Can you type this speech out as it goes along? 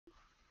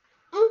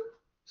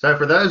So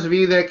for those of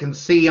you that can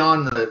see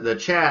on the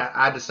chat,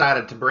 I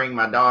decided to bring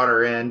my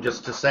daughter in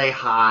just to say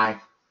hi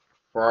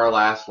for our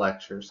last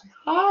lecture. Say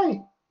hi.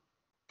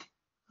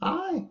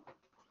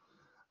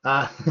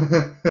 Hi.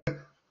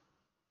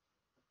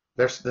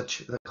 There's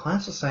the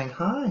class is saying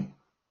hi.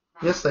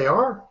 Yes, they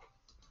are.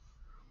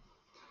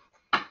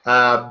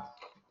 I'm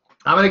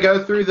going to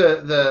go through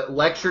the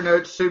lecture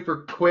notes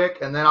super quick,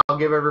 and then I'll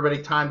give everybody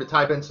time to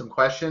type in some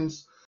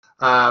questions.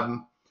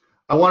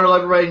 I want to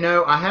let everybody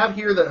know I have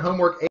here that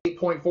homework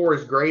 8.4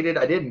 is graded.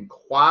 I didn't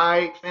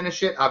quite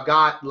finish it. I've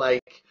got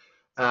like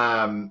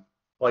 5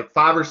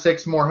 or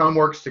 6 more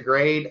homeworks to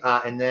grade,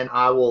 and then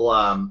I will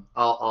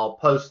I'll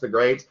post the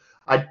grades.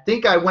 I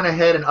think I went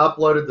ahead and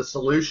uploaded the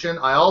solution.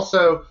 I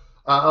also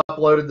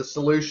uploaded the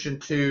solution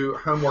to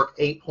homework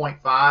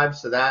 8.5,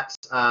 so that's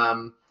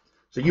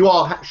so you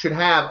all should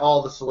have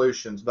all the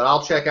solutions, but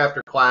I'll check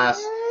after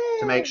class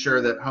to make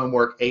sure that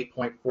homework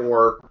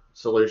 8.4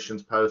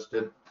 solutions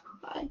posted.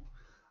 Bye.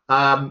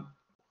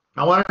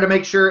 I wanted to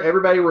make sure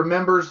everybody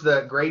remembers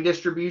the grade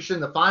distribution.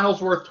 The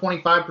final's worth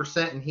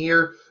 25% in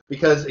here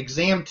because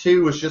exam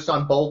 2 was just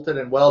on bolted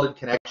and welded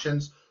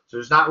connections, so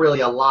there's not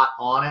really a lot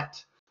on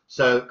it.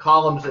 So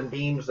columns and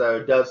beams,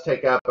 though, does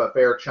take up a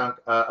fair chunk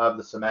of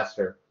the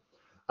semester.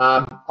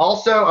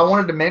 Also, I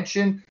wanted to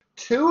mention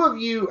 2 of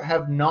you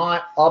have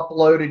not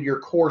uploaded your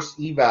course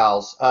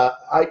evals.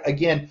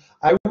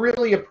 I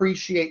really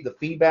appreciate the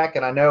feedback,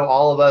 and I know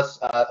all of us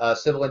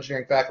civil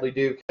engineering faculty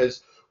do,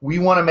 because we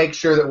want to make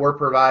sure that we're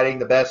providing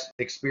the best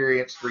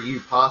experience for you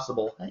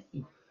possible.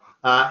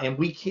 And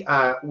we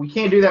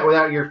can't do that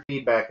without your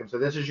feedback. And so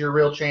this is your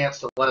real chance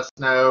to let us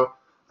know,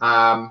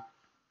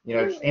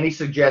 any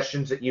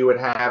suggestions that you would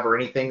have or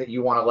anything that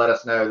you want to let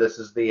us know. This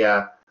is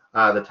the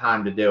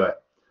time to do it.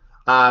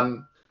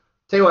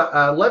 Tell you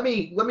what, let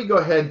me go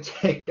ahead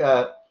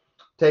and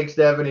take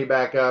Stephanie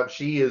back up.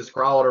 She is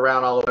crawling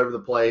around all over the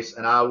place,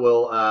 and I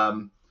will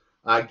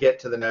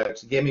get to the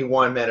notes. Give me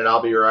 1 minute. I'll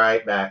be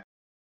right back.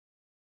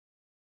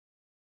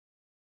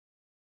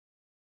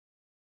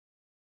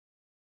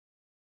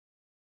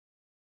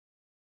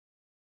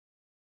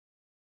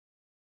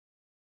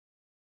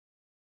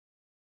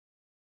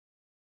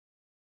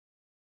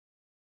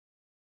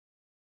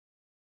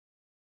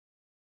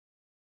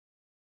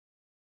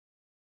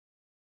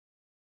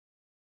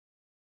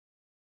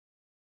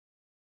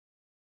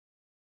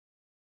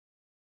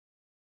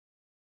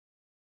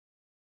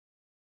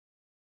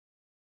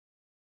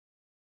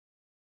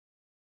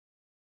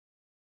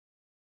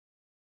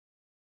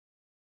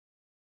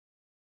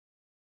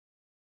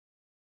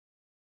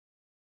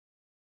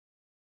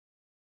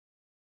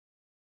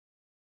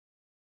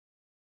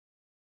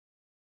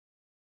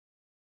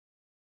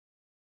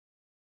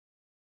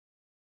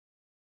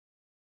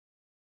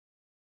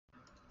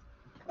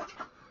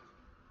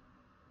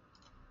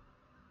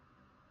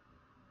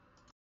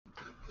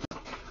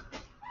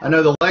 I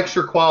know the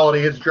lecture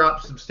quality has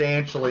dropped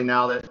substantially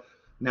now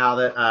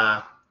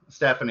that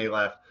Stephanie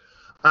left.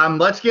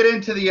 Let's get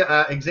into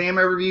the exam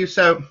overview.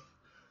 So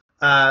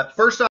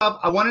first off,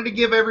 I wanted to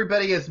give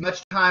everybody as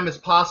much time as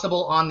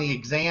possible on the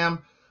exam,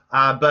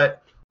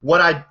 but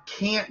what I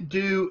can't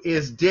do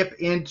is dip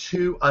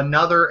into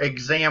another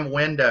exam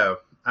window.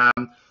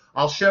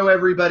 I'll show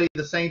everybody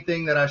the same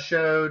thing that I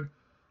showed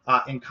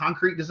in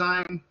concrete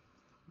design.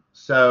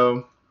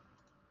 So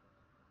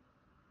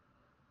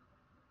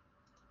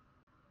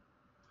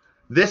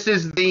this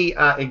is the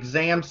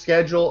exam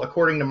schedule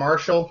according to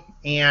Marshall,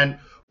 and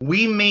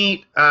we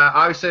meet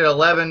obviously at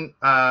 11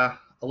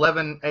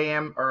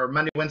 a.m. or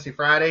Monday, Wednesday,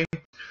 Friday.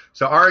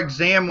 So our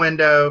exam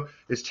window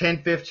is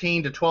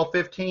 10:15 to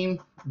 12:15,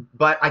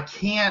 but I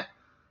can't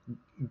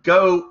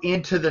go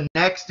into the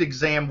next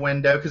exam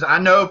window because I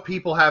know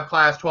people have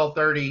class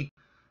 12:30,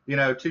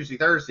 Tuesday,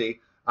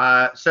 Thursday.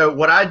 So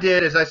what I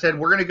did is I said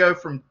we're going to go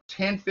from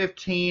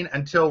 10:15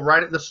 until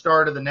right at the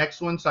start of the next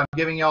one. So I'm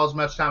giving y'all as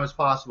much time as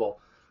possible.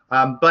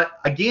 But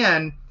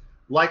again,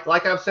 like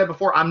I've said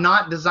before, I'm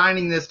not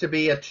designing this to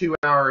be a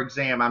 2-hour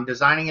exam. I'm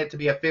designing it to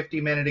be a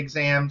 50-minute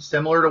exam,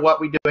 similar to what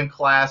we do in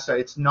class. So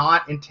it's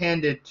not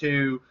intended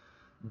to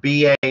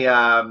be a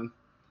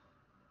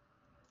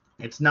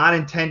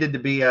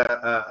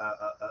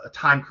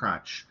time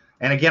crunch.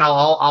 And again,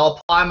 I'll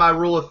apply my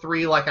rule of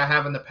 3 like I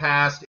have in the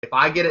past. If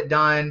I get it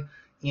done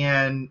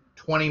in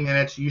 20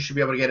 minutes, you should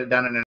be able to get it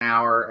done in an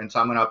hour. And so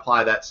I'm going to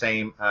apply that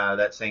same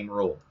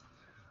rule.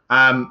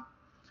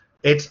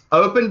 It's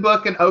open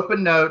book and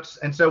open notes,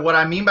 and so what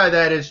I mean by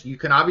that is you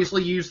can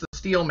obviously use the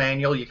Steel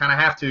manual. You kind of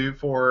have to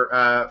for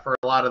a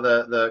lot of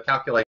the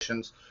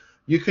calculations.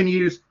 You can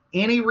use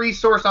any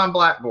resource on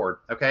Blackboard,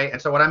 okay?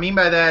 And so what I mean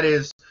by that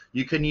is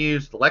you can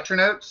use the lecture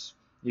notes,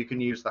 you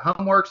can use the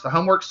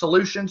homework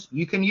solutions,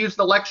 you can use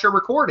the lecture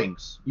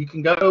recordings. You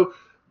can go.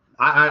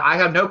 I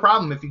have no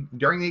problem if you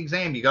during the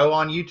exam you go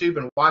on YouTube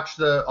and watch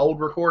the old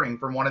recording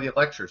from one of the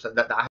lectures.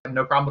 I have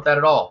no problem with that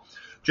at all.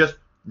 Just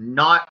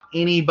not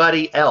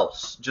anybody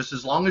else. Just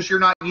as long as you're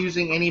not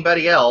using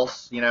anybody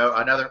else,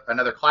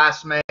 another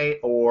classmate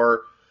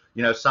or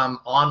some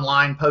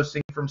online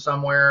posting from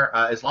somewhere.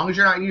 As long as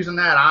you're not using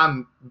that,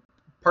 I'm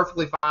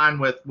perfectly fine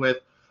with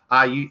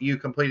you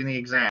completing the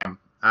exam.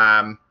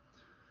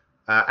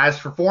 As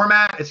for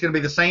format, it's going to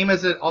be the same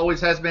as it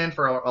always has been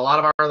for a lot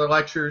of our other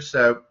lectures.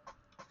 So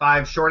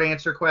 5 short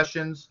answer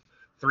questions,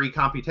 3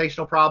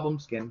 computational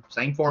problems, again,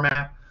 same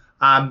format.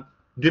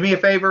 Do me a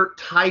favor,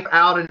 type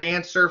out an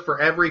answer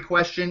for every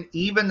question,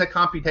 even the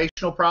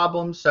computational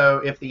problems. So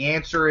if the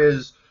answer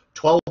is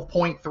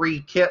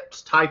 12.3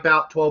 kips, type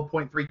out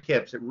 12.3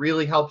 kips. It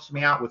really helps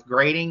me out with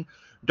grading.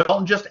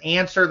 Don't just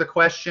answer the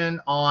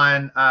question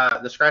on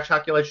the scratch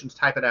calculations,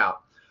 type it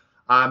out.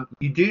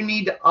 You do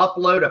need to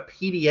upload a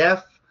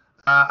PDF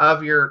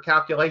of your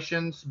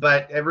calculations,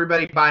 but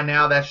everybody by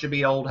now, that should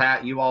be old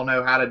hat. You all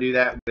know how to do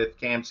that with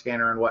CAM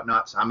Scanner and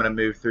whatnot, so I'm going to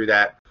move through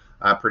that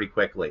pretty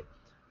quickly.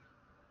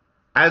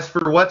 As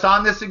for what's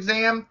on this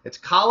exam, it's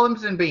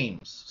columns and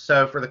beams.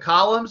 So for the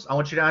columns, I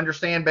want you to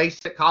understand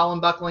basic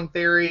column buckling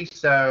theory.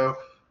 So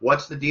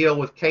what's the deal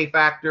with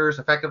K-factors,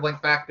 effective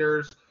length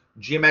factors,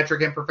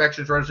 geometric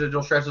imperfections,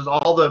 residual stresses,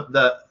 all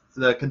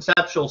the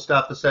conceptual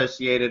stuff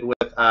associated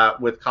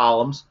with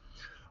columns.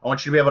 I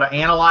want you to be able to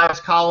analyze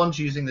columns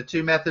using the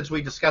 2 methods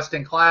we discussed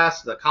in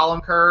class, the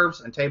column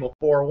curves and table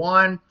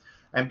 4.1,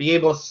 and be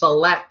able to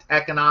select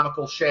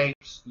economical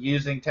shapes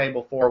using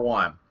table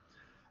 4.1.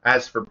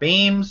 As for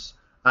beams,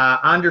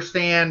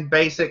 understand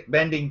basic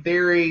bending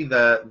theory,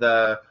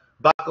 the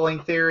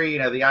buckling theory,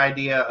 the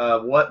idea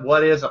of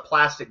what is a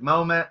plastic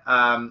moment,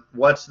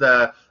 what's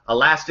the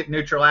elastic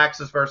neutral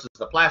axis versus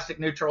the plastic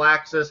neutral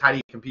axis, how do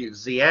you compute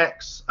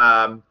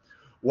ZX,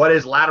 what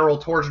is lateral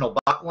torsional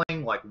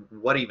buckling, like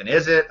what even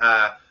is it,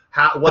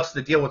 what's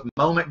the deal with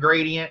moment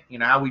gradient,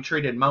 how we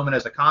treated moment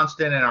as a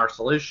constant in our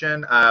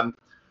solution.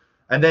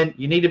 And then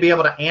you need to be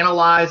able to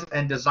analyze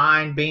and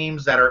design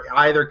beams that are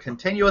either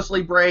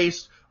continuously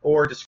braced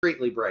or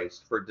discretely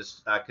braced. For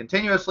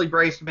continuously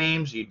braced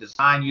beams, you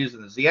design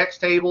using the ZX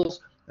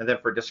tables, and then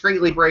for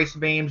discretely braced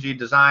beams, you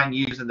design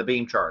using the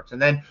beam charts.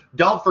 And then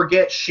don't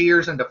forget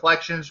shears and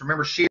deflections.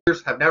 Remember,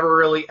 shears have never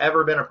really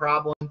ever been a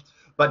problem,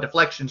 but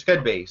deflections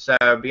could be. So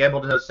be able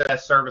to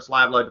assess service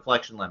live load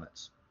deflection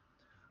limits.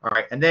 All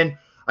right, and then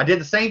I did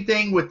the same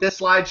thing with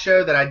this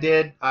slideshow that I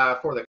did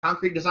for the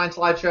concrete design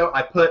slideshow.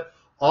 I put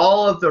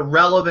all of the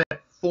relevant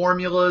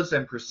formulas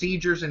and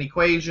procedures and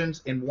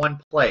equations in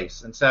one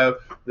place. And so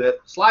the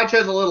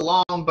slideshow is a little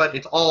long, but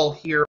it's all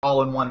here,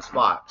 all in one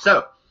spot.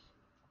 So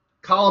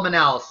column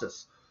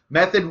analysis.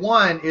 Method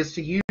 1 is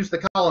to use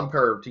the column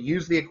curve, to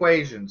use the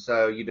equation.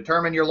 So you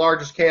determine your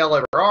largest KL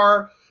over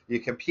R,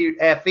 you compute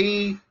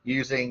FE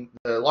using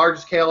the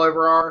largest KL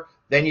over R,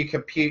 then you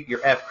compute your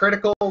F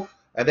critical,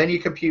 and then you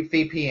compute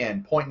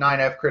VPN, 0.9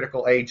 F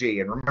critical AG.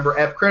 And remember,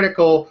 F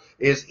critical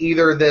is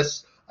either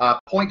this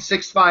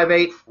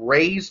 0.658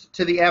 raised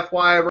to the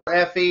Fy over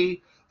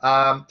Fe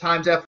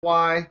times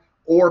Fy,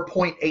 or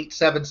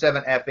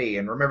 0.877 Fe.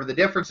 And remember, the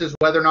difference is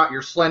whether or not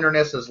your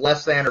slenderness is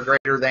less than or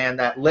greater than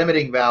that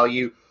limiting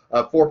value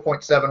of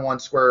 4.71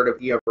 squared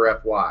of E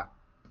over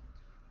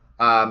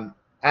Fy.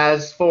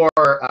 As for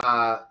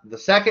the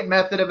second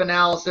method of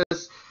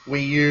analysis,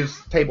 we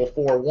use table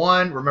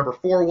 4.1. Remember,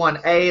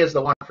 4.1a is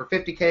the one for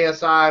 50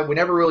 KSI. We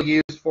never really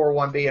use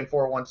 4.1b and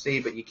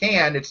 4.1c, but you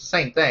can. It's the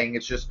same thing.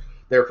 It's just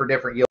they're for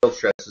different yield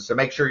stresses, so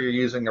make sure you're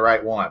using the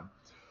right one.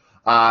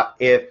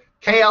 If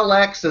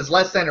KLX is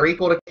less than or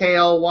equal to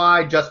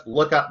KLY, just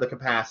look up the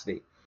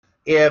capacity.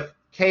 If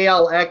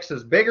KLX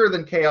is bigger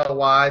than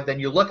KLY, then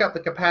you look up the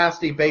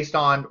capacity based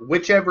on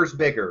whichever's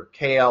bigger,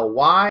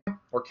 KLY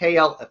or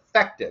KL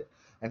effective.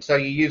 And so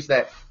you use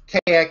that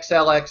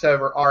KXLX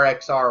over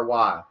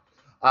RXRY.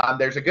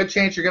 There's a good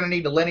chance you're going to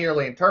need to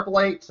linearly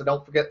interpolate, so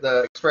don't forget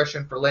the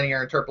expression for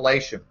linear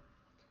interpolation.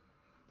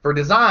 For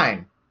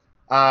design,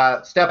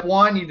 step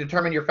 1, you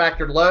determine your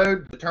factored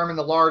load, determine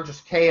the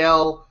largest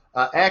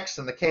KLX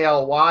and the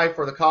KLY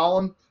for the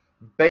column.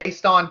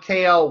 Based on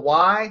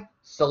KLY,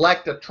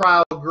 select a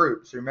trial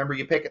group. So remember,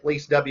 you pick at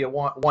least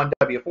W1,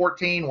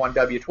 1W14,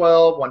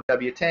 1W12,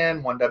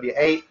 1W10,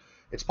 1W8.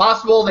 It's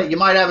possible that you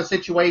might have a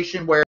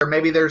situation where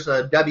maybe there's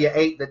a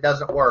W8 that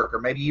doesn't work, or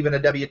maybe even a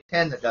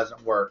W10 that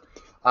doesn't work.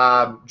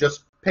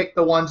 Just pick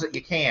the ones that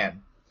you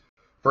can.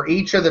 For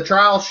each of the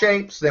trial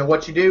shapes, then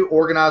what you do,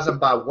 organize them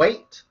by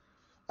weight.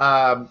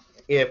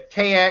 If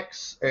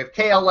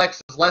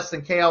KLX is less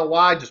than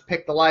KLY, just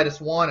pick the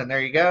lightest one, and there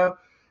you go.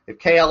 If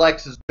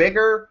KLX is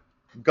bigger,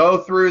 go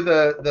through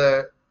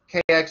the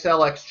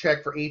KXLX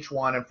check for each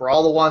one, and for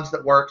all the ones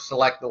that work,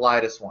 select the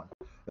lightest one.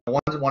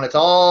 When it's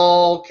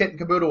all kit and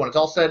caboodle, when it's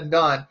all said and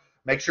done,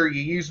 make sure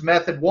you use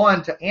method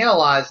 1 to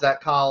analyze that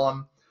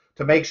column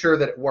to make sure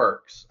that it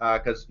works,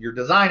 because you're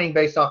designing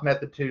based off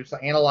method 2, so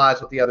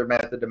analyze with the other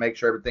method to make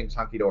sure everything's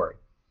hunky-dory.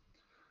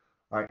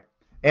 All right,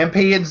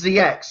 MP and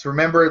ZX.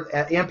 Remember,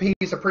 MP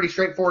is a pretty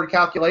straightforward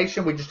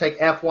calculation. We just take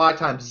Fy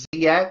times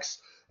ZX,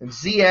 and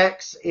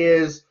ZX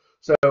is,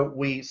 so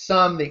we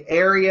sum the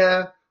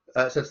area,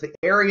 so it's the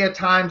area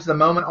times the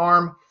moment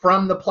arm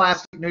from the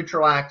plastic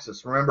neutral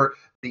axis. Remember,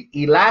 the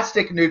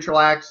elastic neutral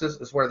axis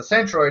is where the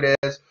centroid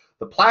is.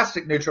 The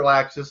plastic neutral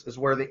axis is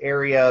where the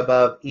area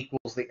above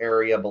equals the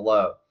area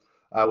below.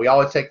 We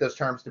always take those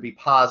terms to be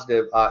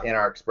positive in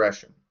our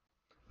expression.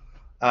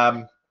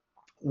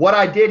 What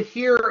I did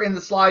here in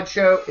the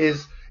slideshow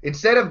is,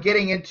 instead of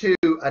getting into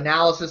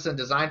analysis and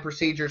design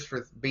procedures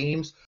for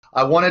beams,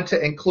 I wanted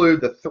to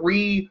include the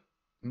 3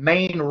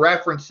 main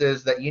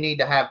references that you need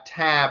to have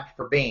tabbed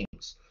for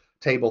beams.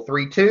 Table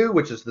 3.2,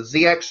 which is the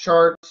ZX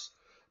charts,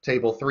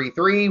 Table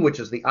 3.3, which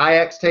is the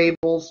IX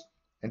tables,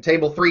 and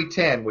Table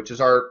 3.10, which is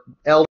our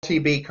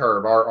LTB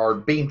curve, our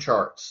beam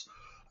charts.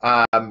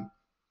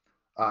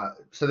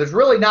 So there's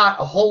really not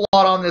a whole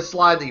lot on this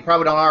slide that you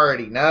probably don't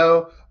already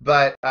know,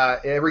 but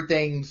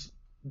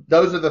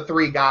those are the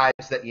 3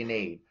 guides that you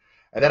need.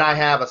 And then I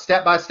have a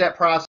step-by-step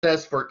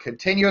process for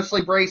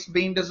continuously braced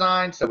beam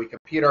design. So we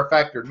compute our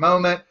factored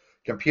moment,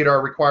 compute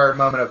our required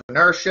moment of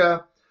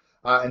inertia,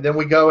 and then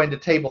we go into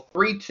Table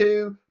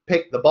 3.2,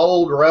 pick the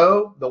bold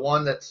row, the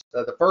one that's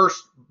the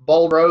first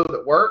bold row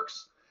that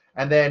works,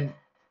 and then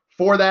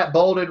for that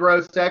bolded row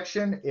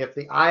section, if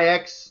the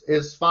IX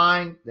is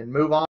fine, then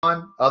move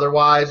on.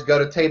 Otherwise, go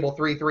to Table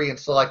 3.3 and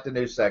select a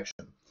new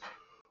section.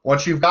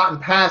 Once you've gotten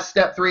past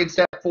Step 3 and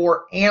Step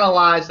 4,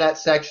 analyze that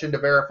section to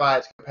verify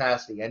its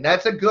capacity. And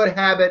that's a good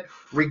habit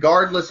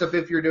regardless of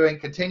if you're doing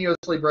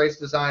continuously braced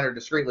design or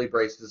discretely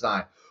braced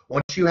design.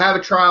 Once you have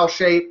a trial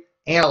shape,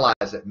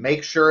 analyze it.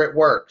 Make sure it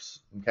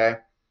works. Okay.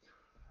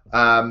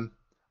 I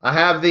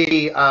have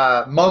the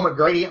moment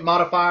gradient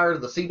modifier,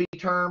 the CB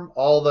term,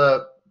 all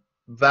the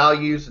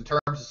values and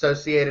terms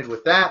associated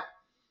with that.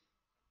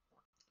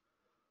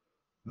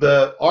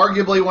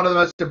 Arguably one of the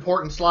most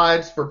important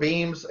slides for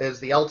beams is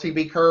the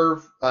LTB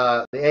curve,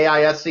 the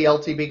AISC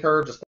LTB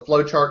curve, just the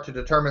flow chart to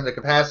determine the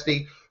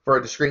capacity for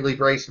a discretely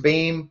braced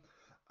beam.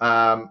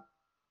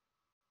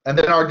 And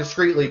then our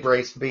discretely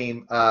braced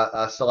beam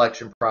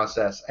selection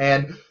process.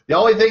 And the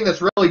only thing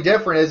that's really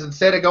different is,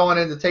 instead of going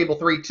into Table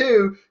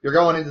 3.2, you're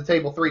going into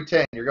Table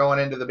 3.10. You're going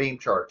into the beam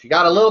chart. You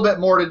got a little bit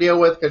more to deal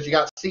with because you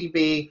got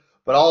CB,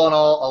 but all in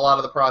all, a lot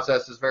of the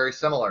process is very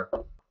similar.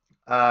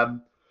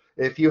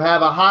 If you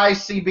have a high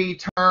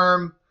CB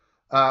term,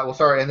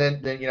 and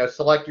then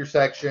select your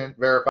section,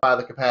 verify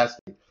the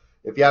capacity.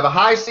 If you have a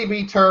high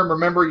CB term,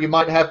 remember you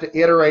might have to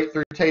iterate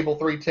through Table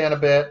 3.10 a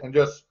bit and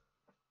just,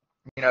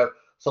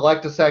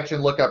 select a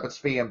section, look up its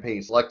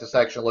PMP. Select a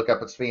section, look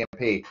up its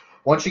PMP.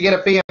 Once you get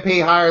a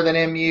PMP higher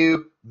than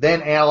MU,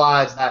 then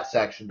analyze that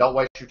section. Don't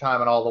waste your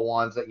time on all the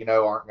ones that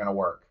aren't going to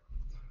work.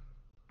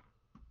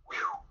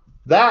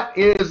 That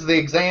is the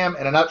exam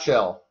in a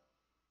nutshell.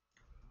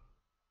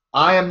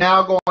 I am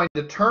now going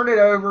to turn it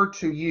over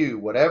to you.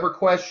 Whatever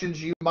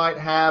questions you might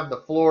have, the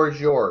floor is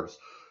yours.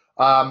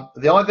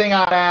 The only thing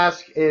I'd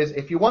ask is,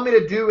 if you want me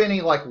to do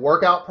any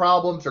workout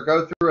problems or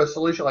go through a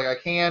solution, I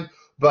can,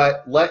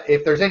 but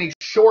if there's any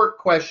short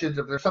questions,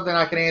 if there's something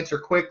I can answer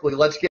quickly,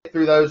 let's get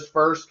through those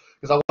first,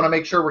 because I want to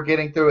make sure we're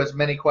getting through as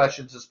many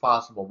questions as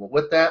possible. But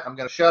with that, I'm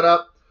going to shut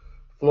up.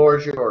 The floor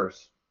is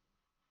yours.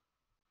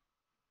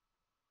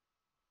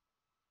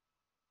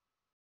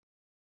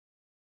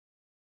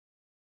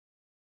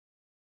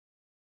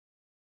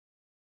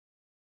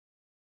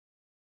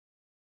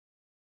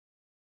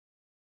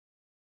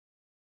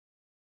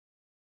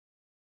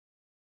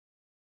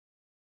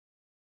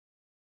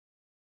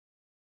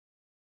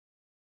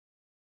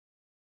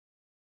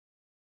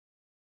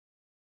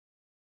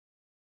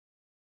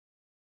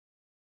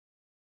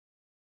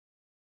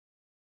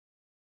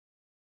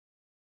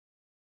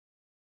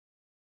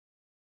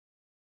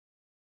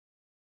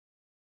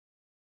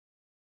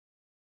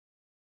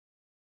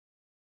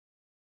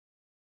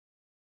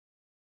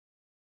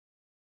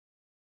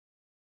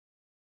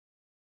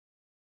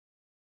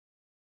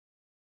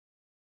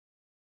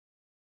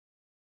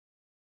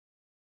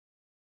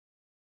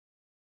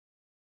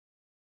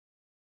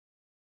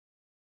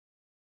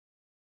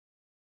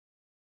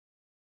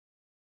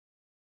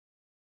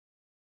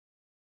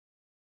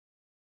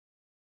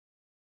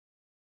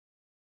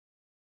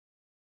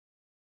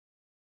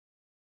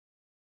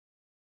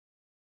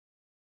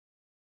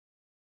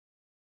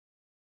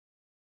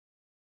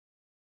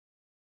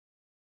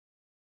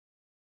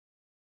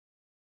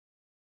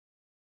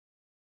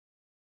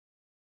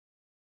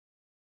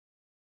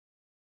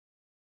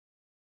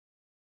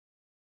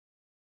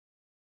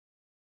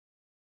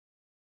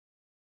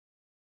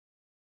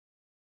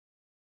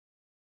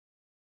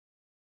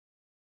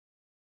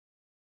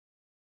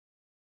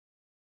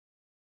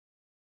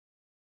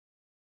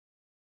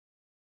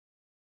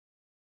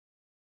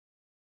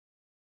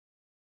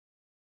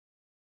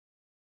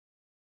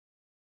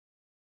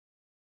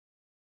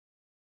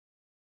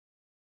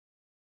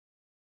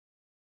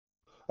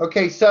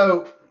 Okay,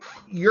 so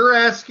you're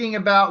asking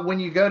about,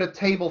 when you go to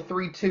Table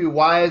 3.2,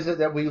 why is it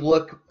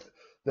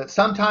that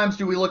sometimes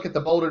do we look at the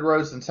bolded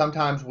rows and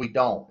sometimes we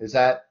don't? Is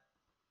that,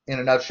 in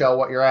a nutshell,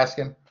 what you're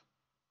asking?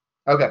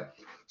 Okay,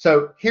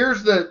 so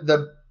here's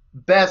the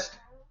best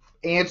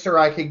answer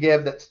I can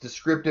give that's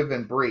descriptive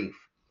and brief.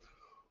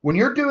 When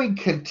you're doing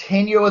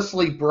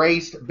continuously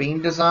braced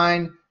beam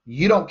design,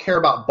 you don't care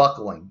about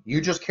buckling. You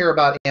just care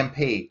about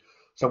MP.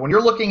 So when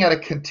you're looking at a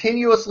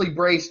continuously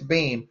braced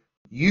beam,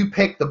 you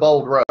pick the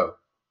bold row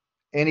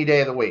any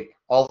day of the week,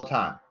 all the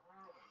time.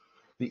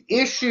 The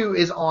issue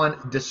is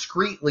on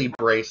discretely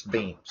braced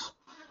beams.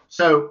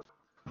 So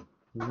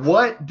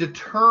what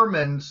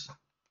determines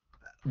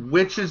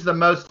which is the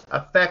most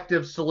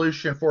effective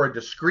solution for a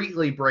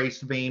discretely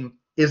braced beam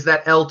is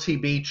that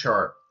LTB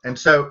chart. And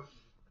so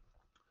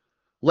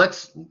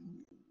let's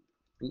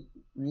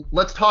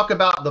talk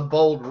about the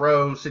bold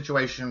row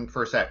situation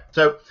for a sec.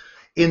 So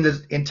in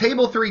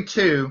table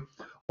 3.2,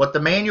 what the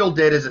manual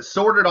did is it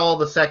sorted all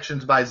the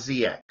sections by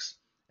ZX,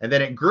 and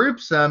then it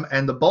groups them,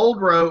 and the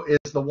bold row is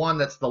the one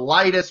that's the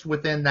lightest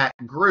within that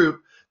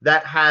group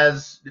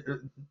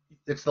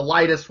it's the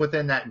lightest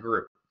within that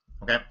group,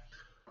 okay?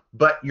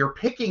 But you're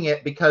picking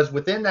it because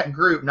within that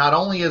group, not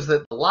only is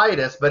it the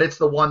lightest, but it's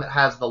the one that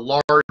has the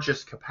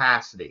largest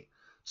capacity.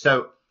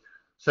 So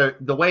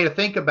the way to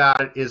think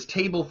about it is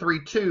table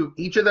 3.2,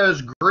 each of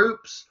those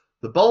groups,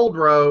 the bold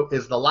row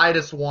is the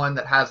lightest one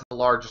that has the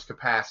largest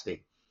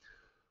capacity.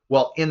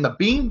 Well, in the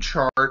beam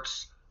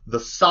charts, the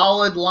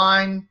solid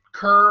line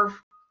curve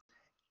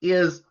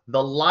is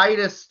the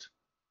lightest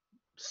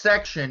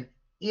section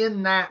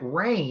in that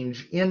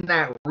range, in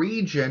that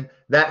region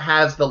that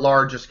has the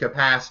largest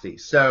capacity.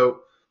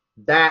 So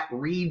that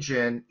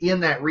region,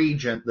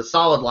 the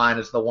solid line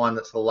is the one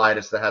that's the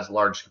lightest that has the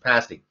largest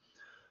capacity.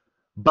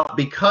 But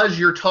because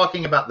you're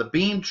talking about the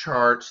beam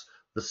charts,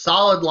 the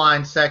solid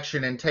line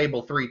section in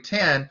table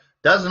 3.10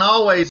 doesn't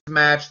always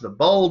match the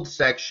bold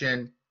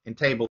section in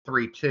table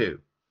 3.2.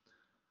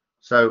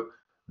 So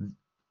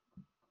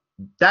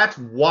that's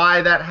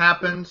why that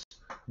happens.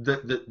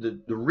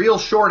 The real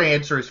short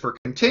answer is for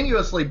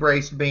continuously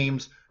braced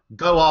beams,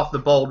 go off the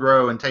bold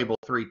row in table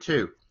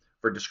 3.2.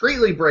 For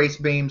discretely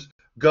braced beams,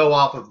 go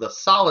off of the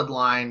solid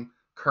line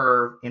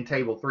curve in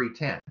table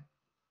 3.10.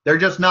 They're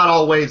just not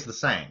always the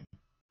same.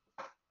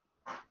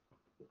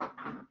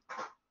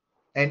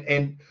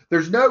 And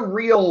there's no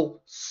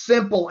real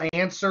simple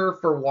answer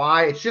for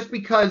why. It's just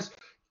because,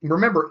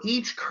 remember,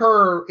 each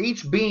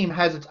beam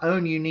has its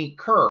own unique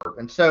curve.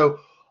 And so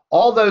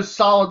all those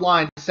solid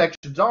line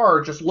sections are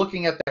just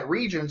looking at that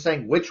region and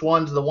saying which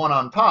one's the one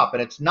on top.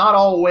 And it's not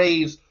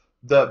always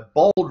the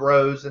bold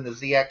rows in the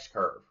ZX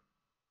curve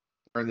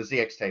or in the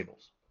ZX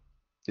tables.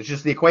 It's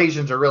just the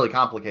equations are really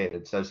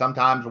complicated. So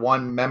sometimes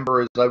one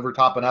member is over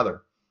top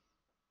another.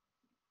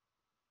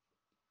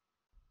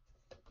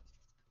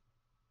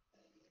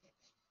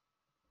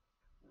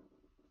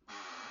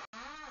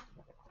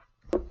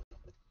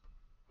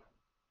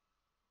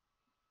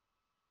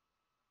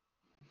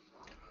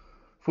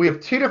 If we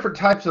have two different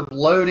types of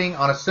loading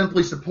on a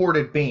simply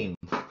supported beam,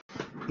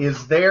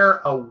 is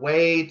there a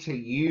way to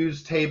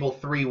use table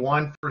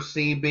 3.1 for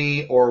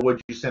CB, or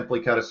would you simply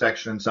cut a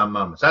section in some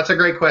moments? That's a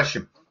great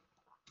question.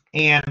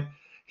 And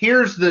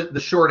here's the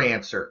short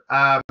answer.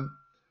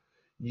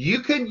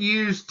 You could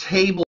use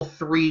table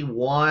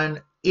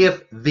 3.1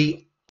 if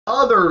the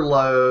other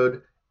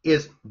load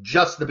is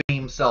just the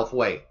beam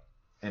self-weight.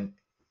 And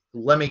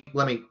let me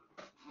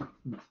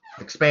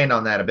expand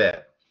on that a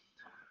bit.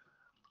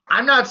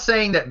 I'm not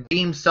saying that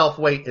beam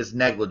self-weight is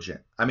negligent.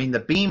 I mean,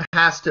 the beam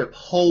has to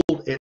hold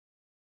it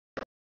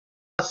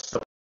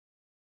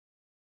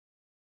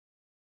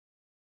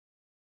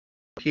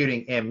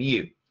computing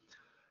MU.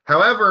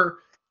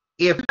 However,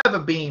 if you have a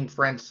beam,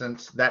 for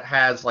instance, that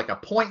has like a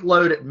point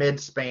load at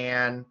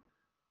midspan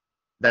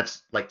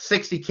that's like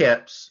 60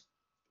 kips,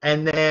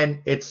 and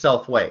then it's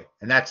self-weight,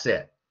 and that's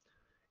it.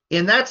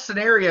 In that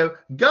scenario,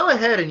 go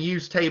ahead and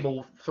use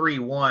table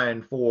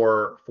 3.1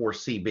 for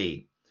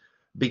CB.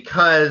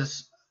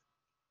 Because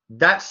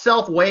that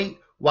self-weight,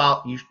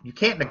 while you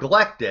can't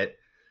neglect it,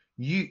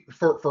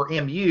 for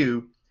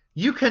MU,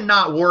 you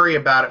cannot worry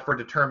about it for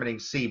determining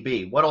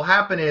CB. What'll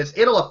happen is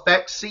it'll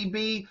affect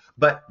CB,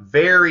 but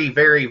very,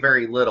 very,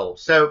 very little.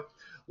 So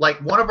like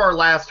one of our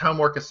last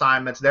homework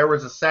assignments, there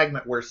was a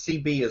segment where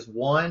CB is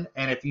 1,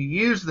 and if you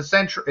use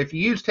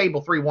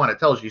table 3.1, it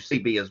tells you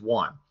CB is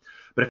 1.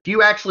 But if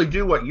you actually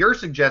do what you're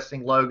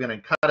suggesting, Logan,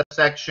 and cut a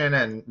section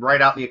and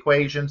write out the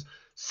equations,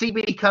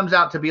 CB comes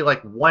out to be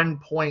like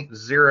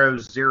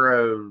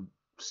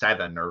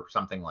 1.007 or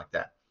something like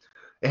that.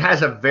 It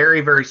has a very,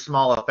 very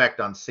small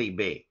effect on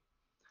CB.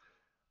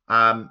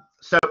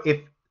 So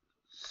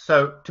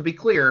to be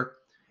clear,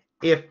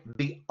 if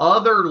the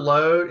other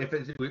load,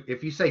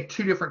 if you say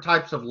two different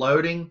types of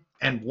loading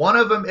and one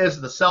of them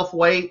is the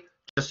self-weight,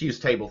 just use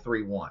table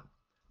 3.1.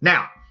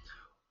 Now,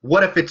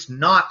 what if it's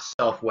not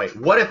self-weight?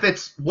 What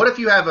if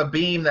you have a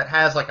beam that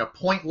has like a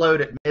point load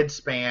at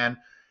midspan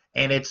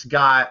and it's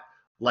got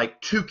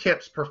like 2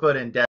 kips per foot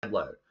in dead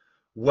load?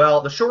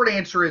 Well, the short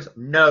answer is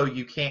no,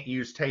 you can't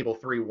use table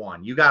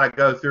 3.1. You got to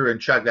go through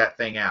and chug that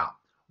thing out.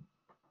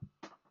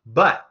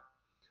 But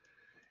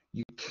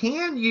you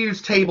can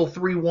use table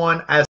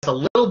 3.1 as a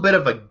little bit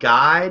of a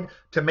guide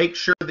to make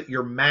sure that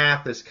your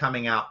math is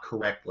coming out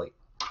correctly.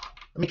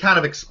 Let me kind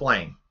of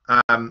explain.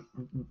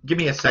 Give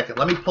me a second.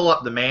 Let me pull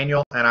up the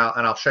manual and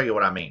I'll show you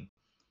what I mean.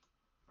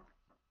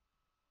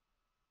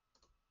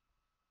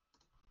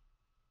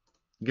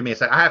 Give me a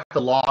second. I have to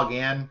log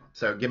in,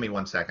 so give me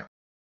 1 second.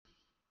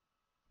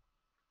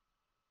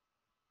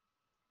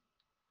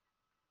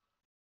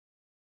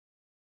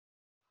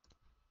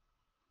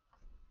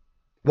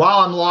 While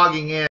I'm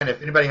logging in,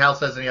 if anybody else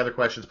has any other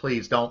questions,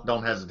 please don't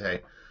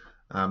hesitate.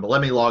 But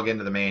let me log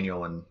into the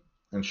manual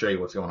and show you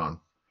what's going on.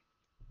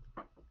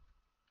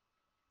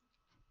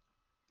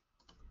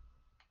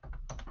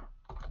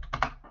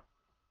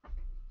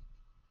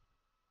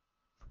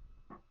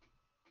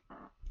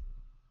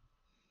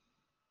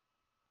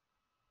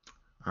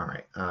 All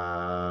right.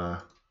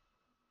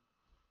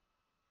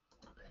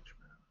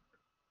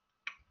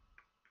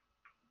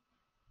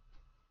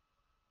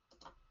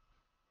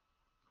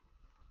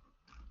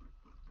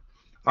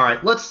 All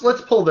right, let's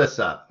pull this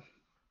up.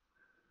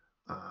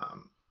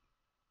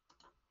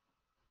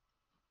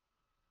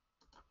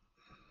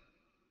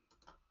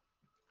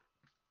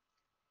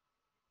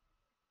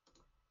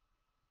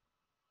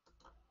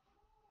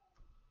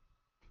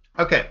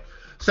 Okay,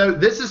 so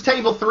this is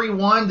table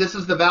 3.1. This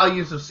is the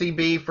values of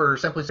CB for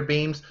simply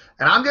beams,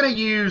 and I'm going to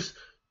use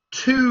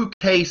two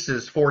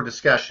cases for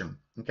discussion.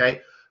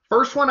 Okay,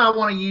 first one I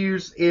want to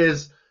use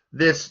is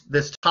this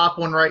top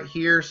one right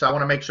here. So I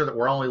want to make sure that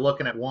we're only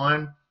looking at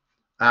one.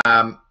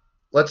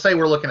 Let's say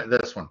we're looking at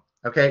this one.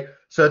 Okay,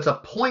 so it's a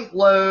point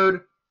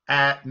load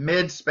at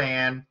mid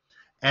span,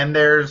 and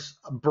there's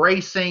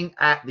bracing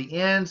at the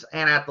ends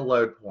and at the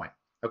load point.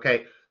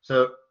 Okay,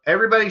 so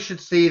everybody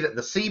should see that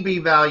the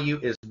CB value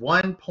is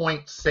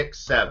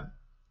 1.67.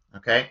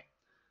 Okay,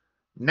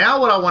 now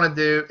what I want to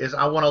do is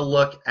I want to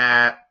look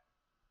at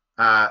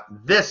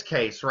this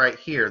case right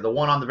here, the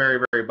one on the very,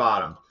 very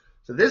bottom.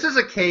 So this is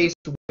a case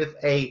with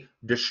a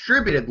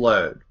distributed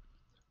load,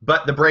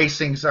 but the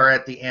bracings are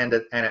at the end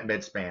and at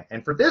midspan.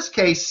 And for this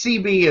case,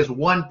 CB is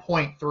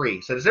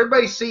 1.3. So does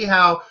everybody see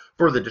how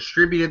for the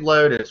distributed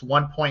load it's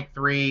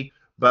 1.3,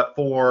 but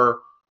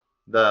for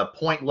the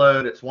point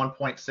load it's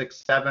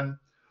 1.67?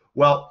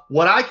 Well,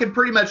 what I can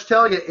pretty much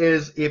tell you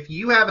is if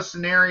you have a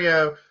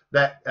scenario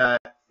that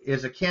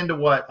is akin to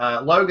what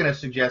Logan is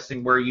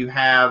suggesting, where you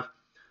have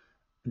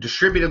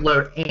distributed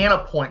load and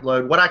a point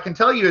load, what I can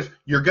tell you is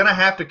you're going to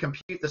have to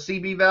compute the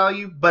CB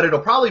value, but it'll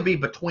probably be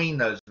between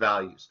those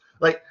values.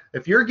 Like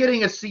if you're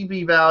getting a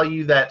CB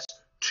value that's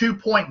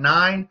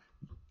 2.9,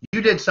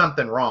 you did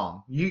something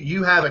wrong.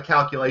 You have a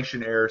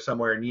calculation error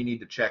somewhere, and you need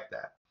to check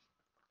that.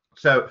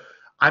 So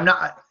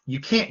you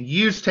can't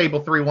use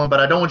table 3.1, but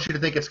I don't want you to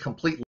think it's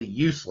completely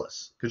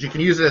useless, because you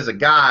can use it as a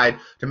guide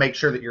to make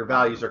sure that your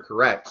values are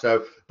correct.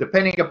 So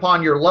depending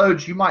upon your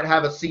loads, you might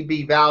have a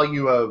CB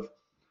value of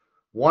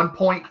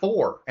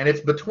 1.4, and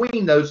it's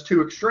between those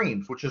two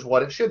extremes, which is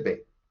what it should be.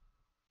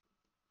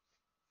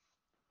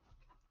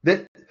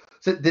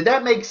 So did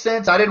that make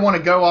sense? I didn't want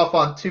to go off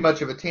on too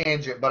much of a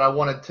tangent, but I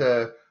wanted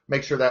to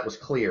make sure that was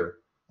clear.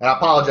 And I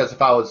apologize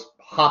if I was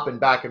hopping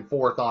back and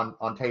forth on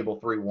table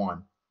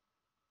 3.1.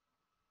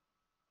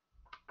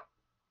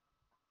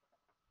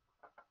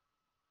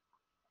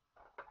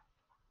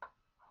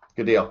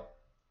 Good deal.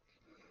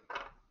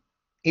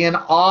 In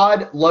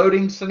odd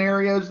loading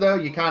scenarios, though,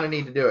 you kind of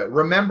need to do it.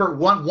 Remember,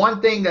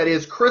 one thing that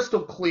is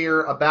crystal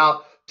clear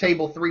about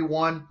table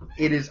 3.1,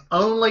 it is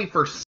only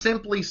for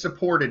simply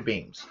supported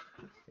beams.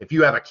 If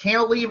you have a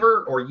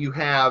cantilever or you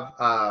have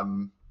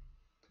an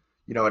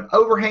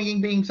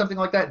overhanging beam, something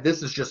like that,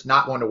 this is just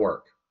not going to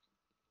work.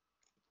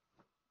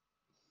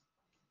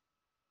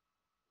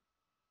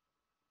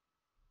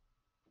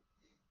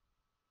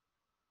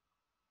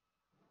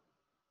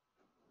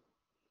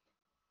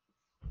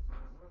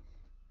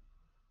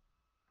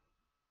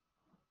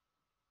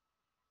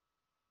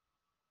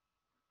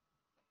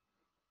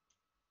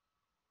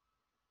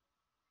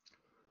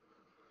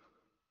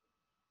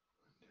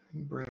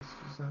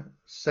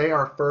 Say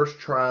our first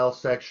trial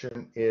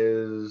section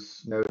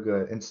is no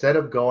good. Instead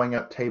of going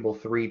up table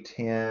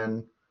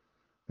 310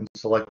 and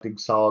selecting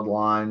solid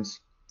lines,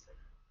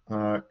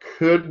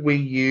 could we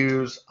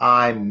use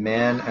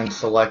I-min and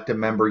select a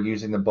member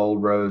using the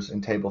bold rows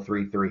in table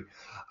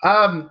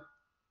 3.3?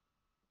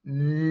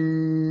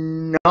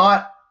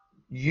 Not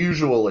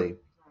usually.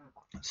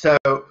 So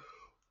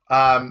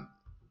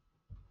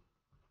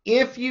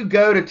if you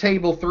go to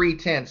table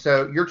 310,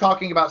 so you're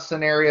talking about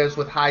scenarios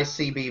with high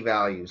CB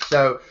values.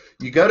 So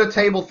you go to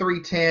table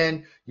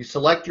 310, you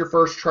select your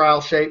first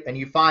trial shape, and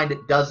you find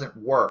it doesn't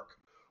work.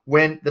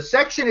 When the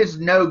section is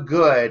no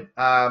good,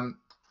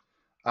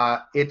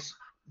 it's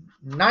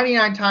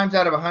 99 times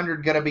out of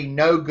 100 going to be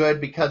no good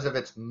because of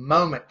its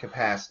moment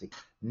capacity,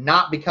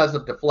 not because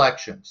of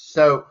deflections.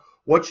 So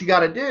what you got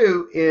to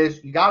do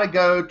is you got to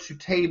go to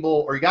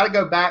table, or you got to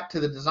go back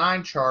to the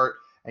design chart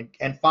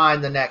and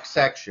find the next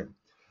section.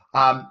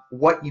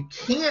 What you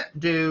can't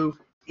do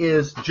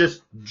is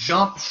just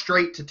jump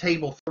straight to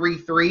table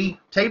 3.3.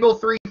 Table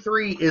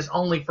 3.3 is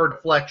only for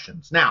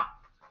deflections. Now,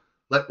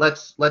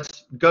 let's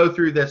go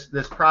through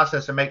this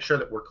process and make sure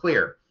that we're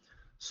clear.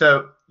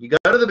 So you go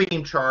to the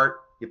beam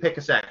chart, you pick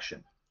a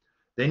section.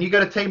 Then you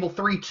go to table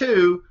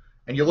 3.2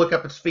 and you look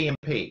up its phi and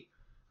P.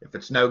 If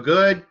it's no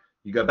good,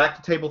 you go back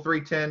to table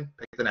 3.10,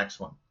 pick the next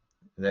one.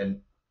 And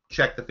then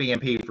check the phi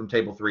and P from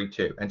table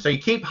 3.2. And so you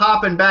keep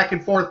hopping back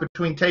and forth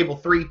between table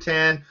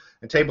 3.10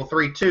 and table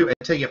 3.2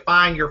 until you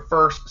find your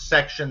first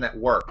section that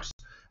works.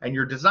 And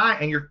you're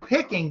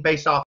picking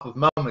based off of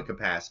moment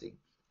capacity.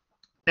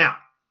 Now,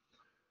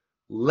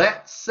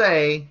 let's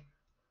say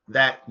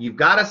that you've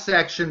got a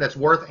section that's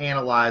worth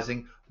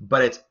analyzing,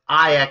 but its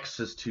IX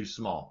is too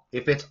small.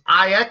 If its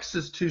IX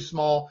is too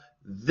small,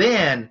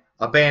 then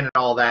abandon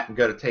all that and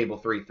go to table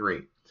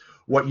 3.3.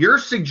 What you're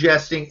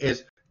suggesting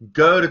is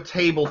go to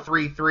table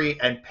 3.3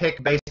 and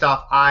pick based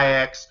off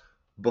IX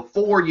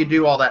before you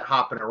do all that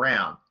hopping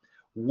around.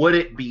 Would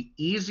it be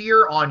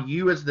easier on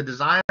you as the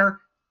designer?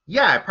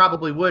 Yeah, it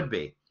probably would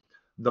be.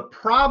 The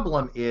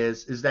problem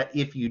is that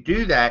if you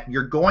do that,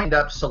 you're going to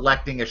end up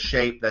selecting a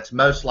shape that's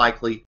most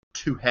likely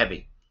too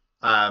heavy.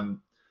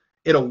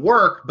 It'll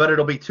work, but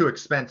it'll be too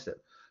expensive.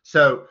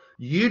 So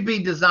you'd be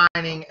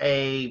designing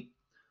a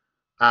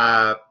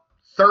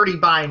 30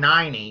 by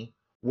 90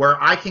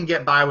 where I can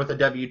get by with a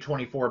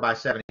W24 by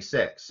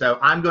 76. So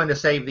I'm going to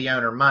save the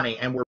owner money,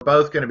 and we're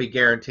both going to be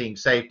guaranteeing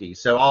safety.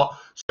 So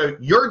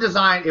your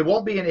design, it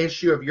won't be an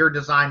issue of your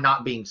design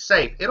not being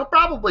safe. It'll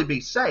probably be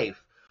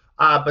safe,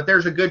 but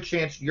there's a good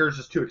chance yours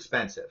is too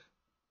expensive.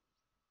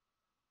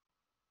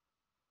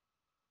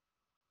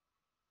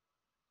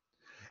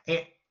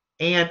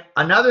 And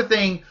another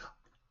thing,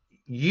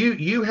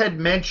 you had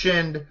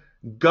mentioned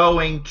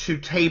going to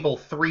table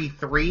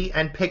 3.3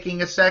 and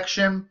picking a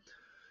section.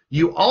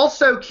 You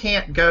also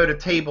can't go to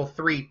table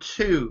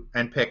 3.2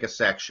 and pick a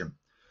section.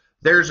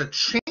 There's a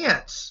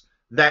chance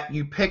that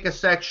you pick a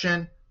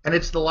section and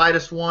it's the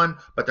lightest one,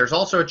 but there's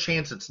also a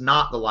chance it's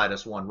not the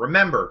lightest one.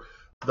 Remember,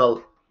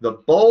 the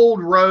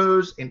bold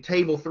rows in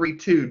table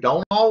 3.2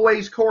 don't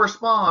always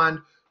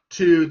correspond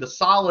to the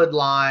solid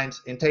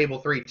lines in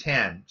table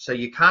 3.10. So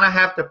you kind of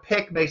have to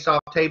pick based off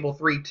table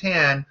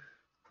 3.10,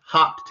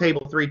 hop to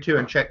table 3.2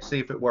 and check to see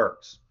if it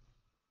works.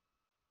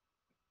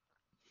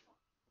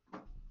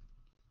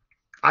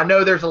 I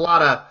know there's a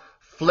lot of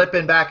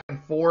flipping back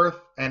and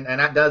forth, and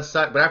that does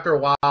suck. But after a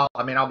while,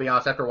 I mean, I'll be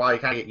honest, after a while, you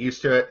kind of get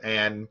used to it,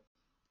 and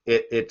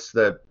it's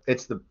the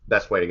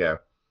best way to go.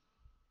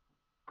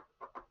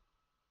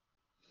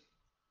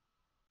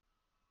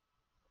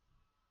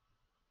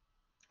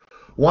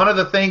 One of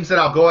the things that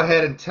I'll go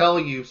ahead and tell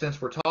you,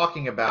 since we're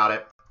talking about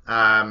it,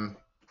 I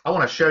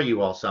want to show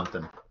you all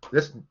something.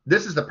 This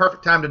is the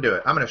perfect time to do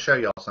it. I'm going to show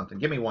you all something.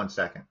 Give me 1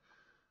 second.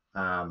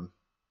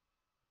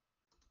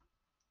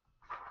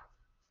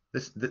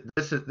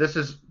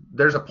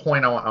 There's a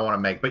point I want to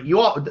make, but you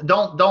all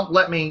don't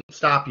let me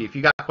stop you. If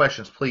you got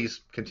questions,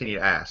 please continue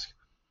to ask.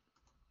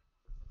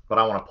 But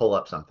I want to pull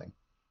up something.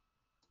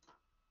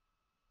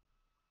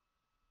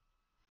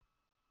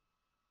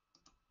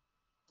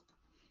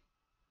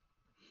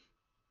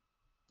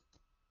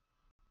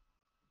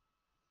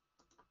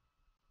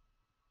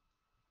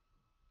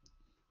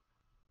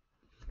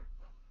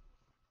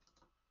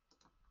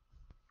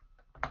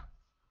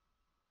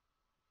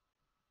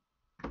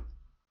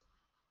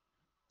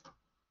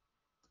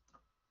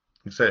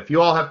 So if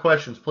you all have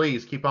questions,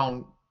 please keep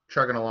on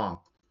chugging along.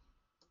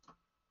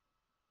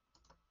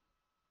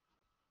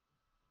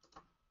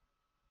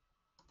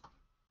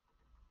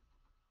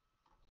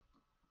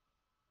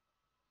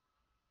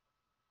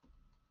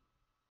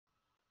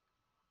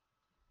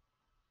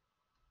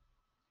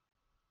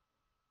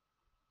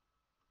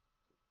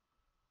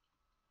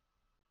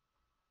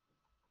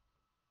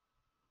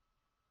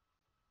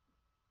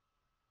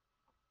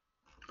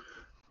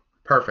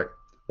 Perfect.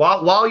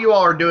 While you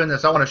all are doing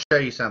this, I want to show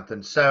you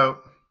something. So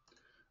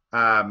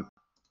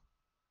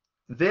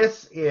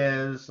this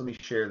is, let me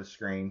share the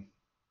screen.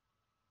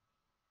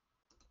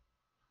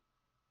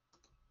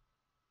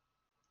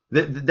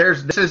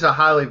 This is a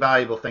highly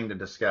valuable thing to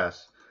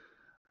discuss.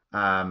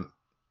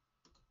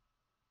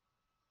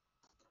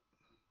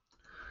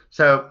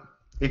 So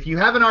if you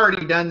haven't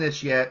already done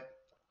this yet,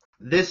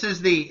 this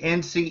is the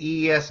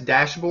NCEES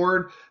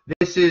dashboard.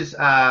 This is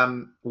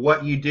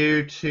what you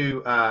do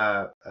to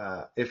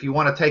if you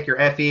want to take your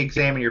FE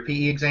exam and your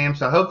PE exam.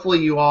 So hopefully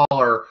you all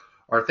are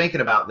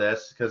thinking about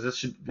this, because this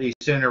should be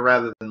sooner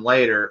rather than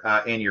later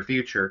in your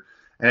future.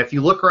 And if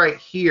you look right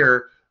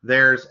here,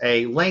 there's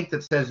a link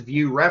that says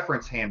View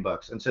Reference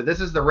Handbooks. And so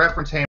this is the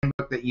reference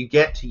handbook that you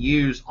get to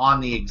use on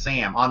the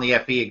exam, on the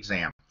FE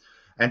exam.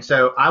 And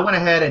so I went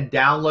ahead and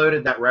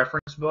downloaded that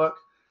reference book,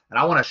 and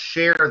I want to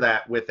share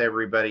that with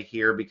everybody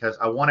here because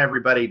I want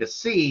everybody to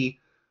see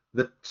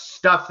the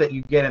stuff that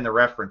you get in the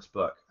reference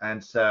book.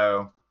 And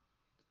so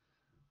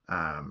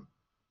all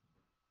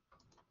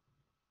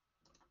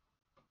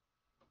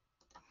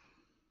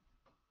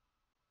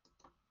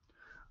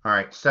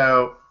right,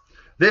 so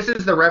this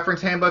is the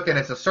reference handbook, and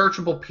it's a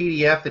searchable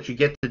PDF that you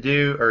get to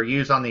do or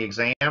use on the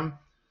exam.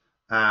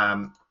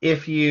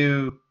 If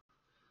you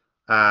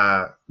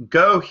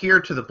go here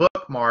to the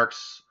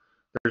bookmarks,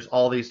 there's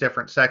all these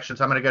different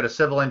sections. I'm going to go to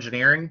civil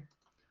engineering.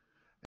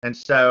 And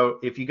so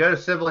if you go to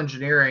civil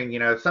engineering, you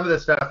know, some of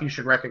this stuff you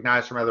should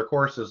recognize from other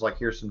courses, like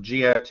here's some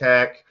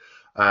geotech,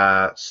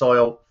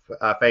 soil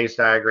phase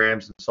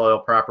diagrams and soil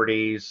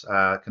properties,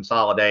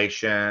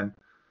 consolidation,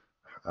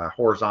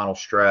 horizontal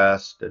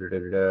stress,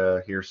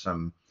 here's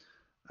some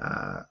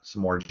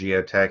more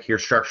geotech.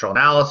 Here's structural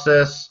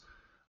analysis.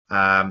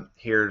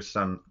 Here's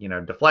some,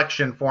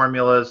 deflection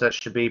formulas that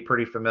should be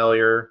pretty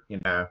familiar,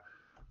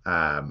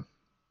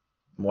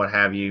 what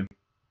have you.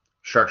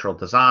 Structural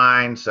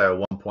design,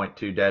 so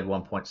 1.2 dead,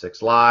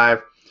 1.6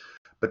 live.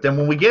 But then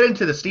when we get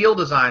into the steel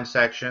design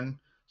section,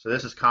 so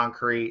this is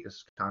concrete, this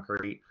is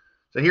concrete.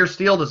 So here's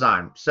steel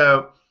design.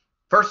 So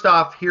first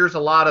off, here's a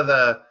lot of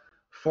the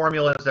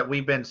formulas that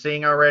we've been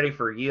seeing already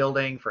for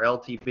yielding, for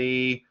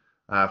LTB,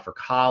 for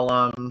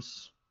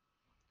columns.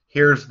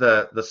 Here's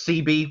the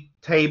CB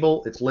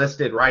table. It's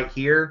listed right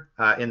here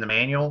in the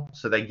manual,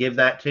 so they give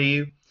that to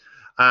you.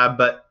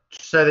 But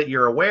so that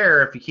you're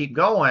aware, if you keep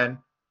going,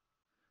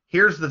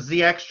 here's the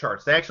ZX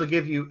charts. They actually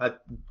give you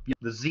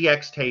the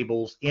ZX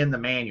tables in the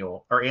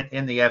manual or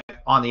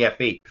on the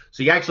FE.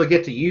 So you actually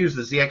get to use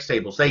the ZX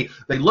tables. They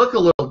look a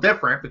little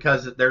different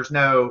because there's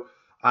no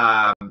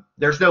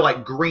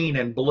like green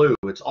and blue.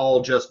 It's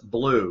all just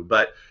blue.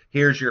 But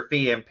here's your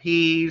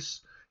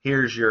VMPs.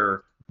 Here's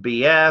your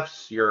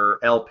BFs, your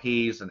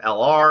LPs and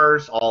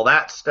LRs, all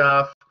that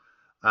stuff.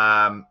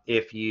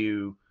 If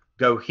you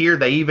go here,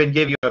 they even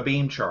give you a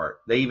beam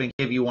chart. They even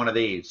give you one of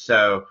these.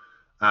 So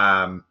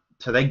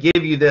so they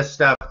give you this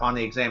stuff on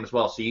the exam as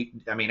well. So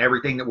I mean,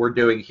 everything that we're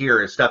doing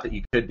here is stuff that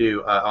you could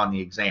do on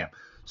the exam.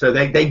 So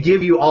they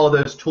give you all of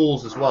those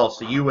tools as well.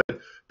 So you would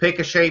pick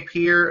a shape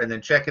here and then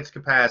check its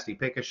capacity,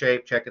 pick a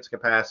shape, check its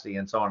capacity,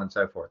 and so on and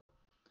so forth.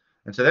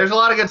 And so there's a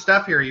lot of good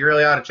stuff here. You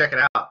really ought to check it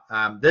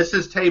out. This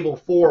is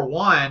table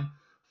 4.1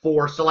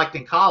 for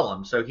selecting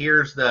columns. So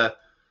here's the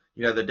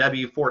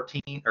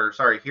W14, or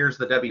sorry, here's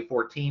the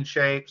W14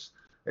 shapes.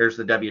 There's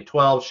the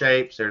W12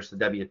 shapes. There's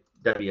the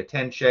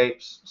W10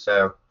 shapes.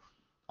 So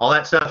all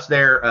that stuff's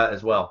there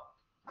as well.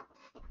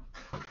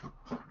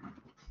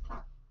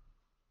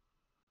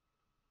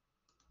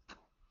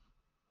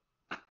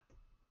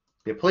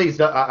 Yeah, please,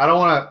 I don't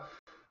want to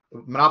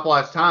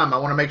monopolize time. I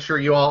want to make sure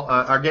you all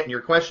are getting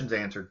your questions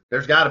answered.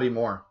 There's got to be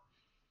more.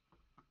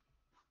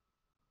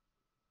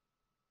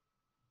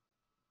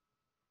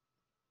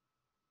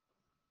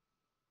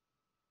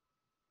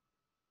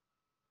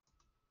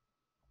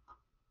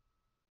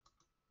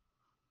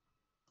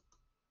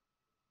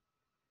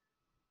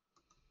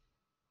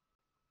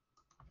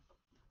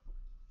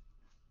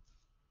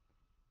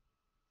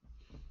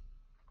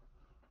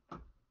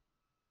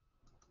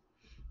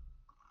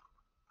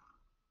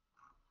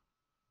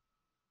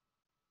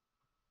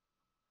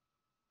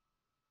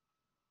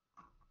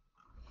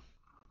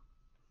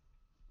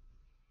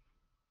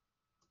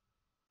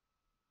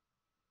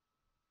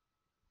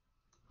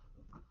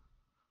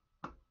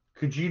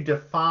 Could you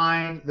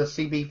define the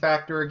CB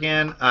factor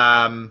again?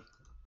 Hold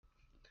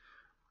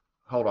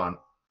on.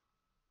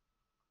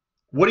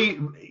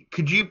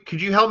 Could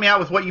you help me out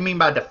with what you mean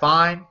by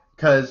define?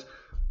 Because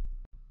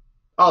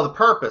the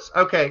purpose.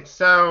 Okay,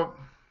 so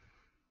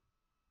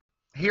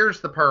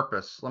here's the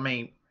purpose. Give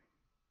me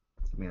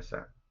a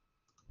sec.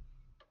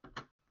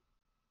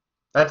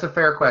 That's a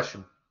fair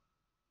question.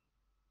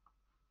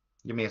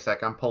 Give me a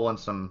sec. I'm pulling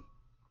some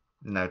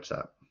notes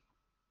up.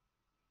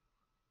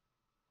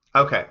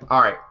 Okay,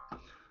 all right.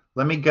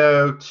 Let me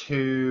go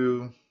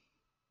to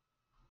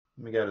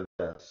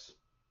this.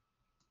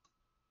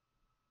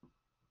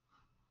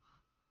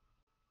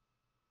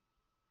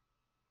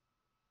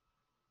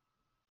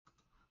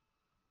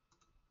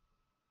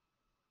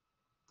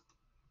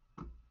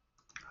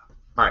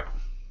 All right.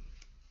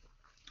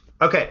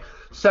 Okay,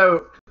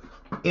 so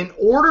in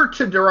order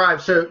to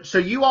derive, so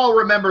you all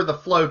remember the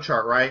flow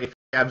chart, right? If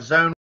you have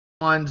zone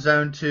 1,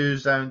 zone 2,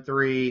 zone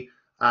 3,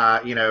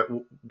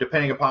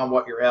 depending upon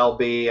what your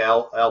LB,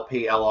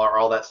 LP, LR,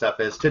 all that stuff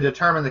is, to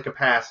determine the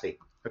capacity,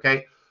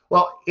 okay?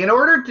 Well, in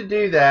order to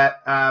do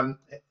that,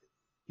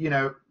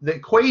 the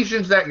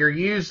equations that you're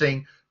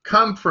using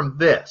come from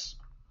this.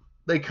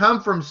 They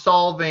come from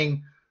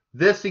solving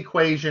this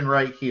equation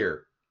right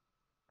here,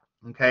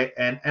 okay?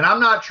 And I'm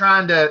not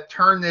trying to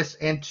turn this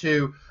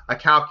into a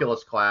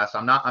calculus class.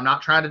 I'm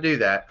not trying to do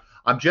that.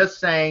 I'm just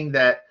saying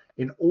that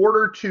in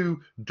order to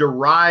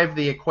derive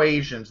the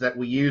equations that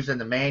we use in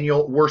the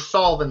manual, we're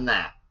solving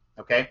that,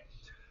 okay?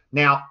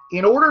 Now,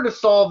 in order to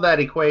solve that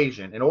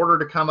equation, in order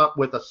to come up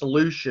with a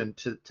solution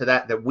to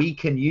that we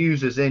can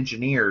use as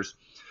engineers,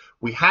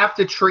 we have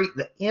to treat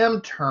the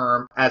M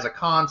term as a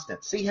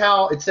constant. See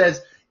how it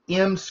says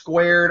M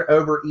squared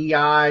over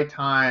EI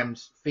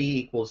times phi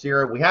equals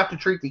 0? We have to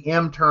treat the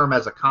M term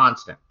as a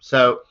constant.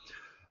 So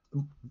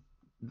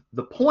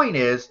the point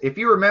is, if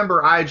you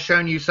remember, I had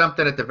shown you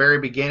something at the very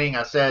beginning.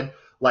 I said,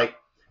 like,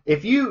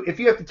 if you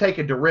have to take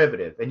a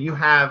derivative and you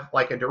have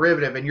like a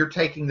derivative and you're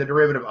taking the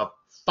derivative of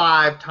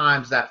 5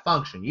 times that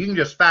function, you can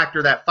just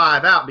factor that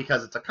 5 out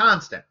because it's a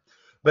constant.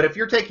 But if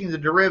you're taking the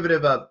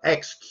derivative of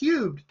x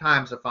cubed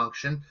times a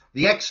function,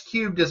 the x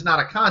cubed is not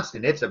a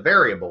constant, it's a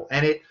variable,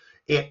 and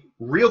it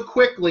real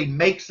quickly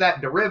makes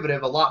that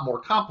derivative a lot more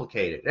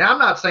complicated. And I'm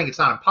not saying it's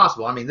not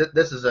impossible. I mean,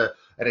 this is an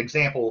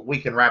example we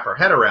can wrap our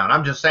head around.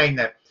 I'm just saying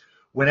that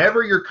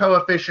whenever your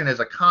coefficient is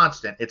a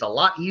constant, it's a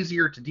lot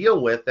easier to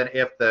deal with than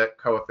if the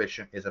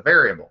coefficient is a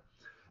variable.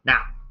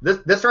 Now,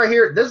 this right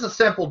here, this is a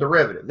simple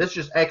derivative. This is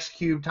just x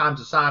cubed times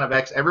the sine of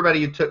x.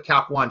 Everybody who took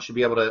Calc 1 should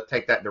be able to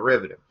take that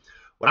derivative.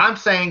 What I'm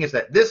saying is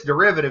that this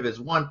derivative is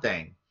one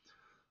thing.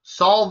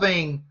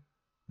 Solving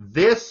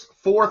this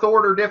fourth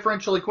order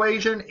differential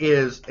equation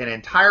is an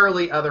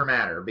entirely other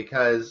matter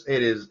because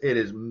it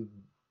is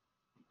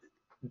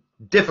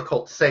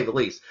difficult to say the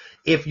least.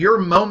 If your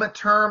moment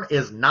term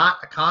is not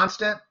a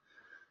constant,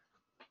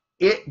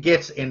 it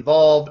gets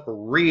involved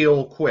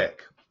real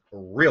quick.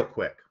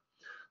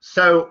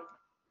 So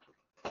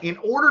in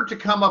order to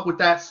come up with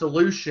that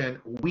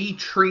solution, we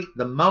treat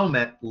the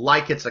moment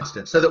like it's a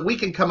constant so that we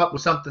can come up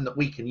with something that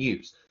we can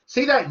use.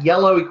 See that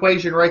yellow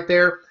equation right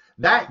there?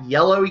 That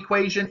yellow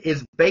equation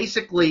is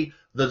basically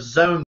the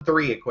zone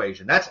 3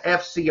 equation. That's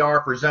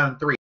FCR for zone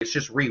 3. It's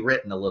just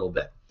rewritten a little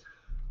bit.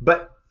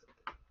 But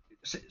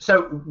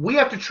so we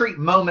have to treat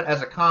moment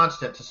as a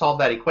constant to solve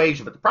that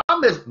equation. But the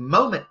problem is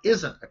moment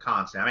isn't a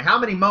constant. I mean, how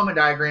many moment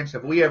diagrams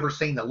have we ever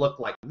seen that look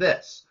like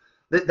this?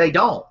 They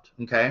don't,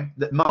 okay?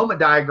 The moment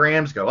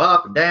diagrams go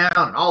up and down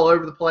and all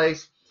over the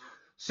place.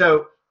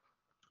 So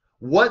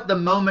what the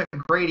moment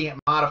gradient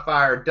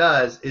modifier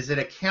does is it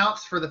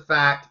accounts for the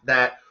fact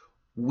that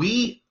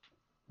we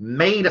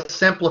made a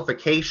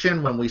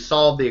simplification when we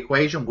solved the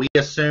equation. We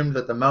assumed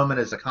that the moment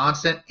is a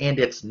constant, and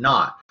it's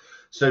not.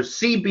 So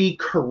CB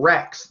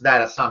corrects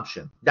that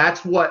assumption.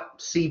 That's what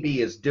CB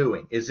is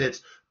doing, is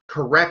it's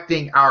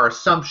correcting our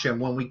assumption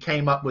when we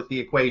came up with the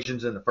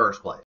equations in the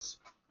first place.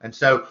 And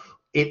so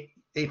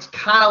it's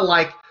kind of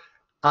like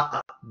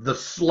the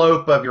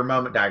slope of your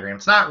moment diagram.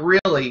 It's not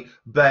really,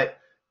 but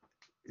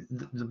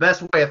the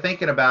best way of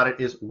thinking about it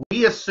is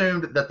we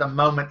assumed that the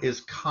moment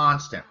is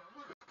constant.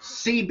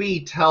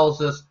 CB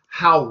tells us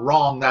how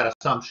wrong that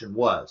assumption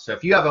was. So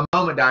if you have a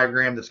moment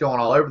diagram that's going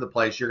all over the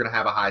place, you're going to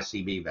have a high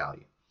CB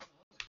value.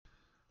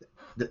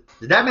 Did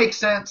that make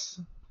sense?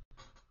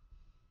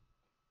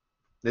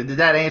 Did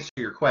that answer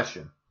your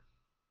question?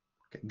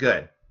 Okay,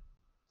 good.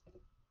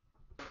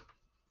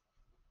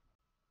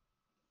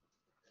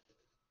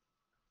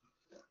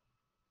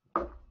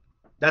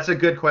 That's a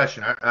good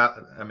question.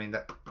 I mean,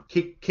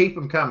 keep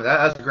them coming.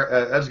 That's great.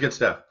 That's good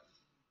stuff.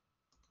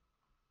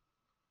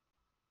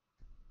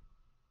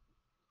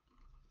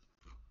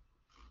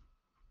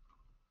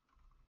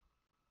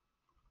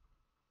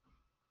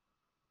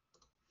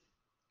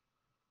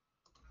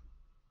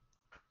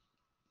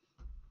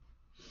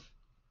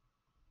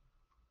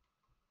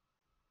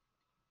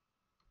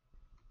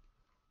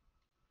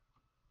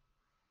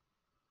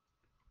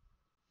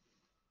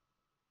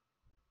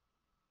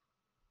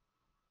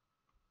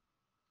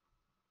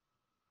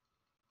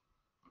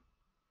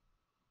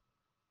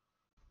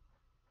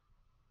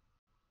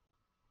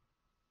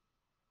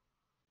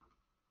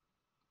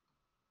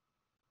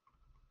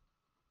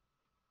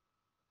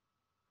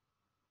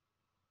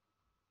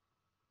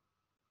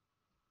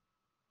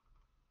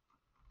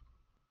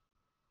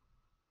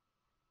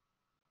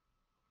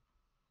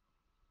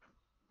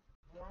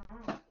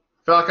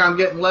 Feel like I'm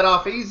getting let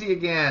off easy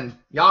again.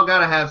 Y'all got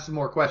to have some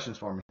more questions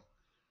for me.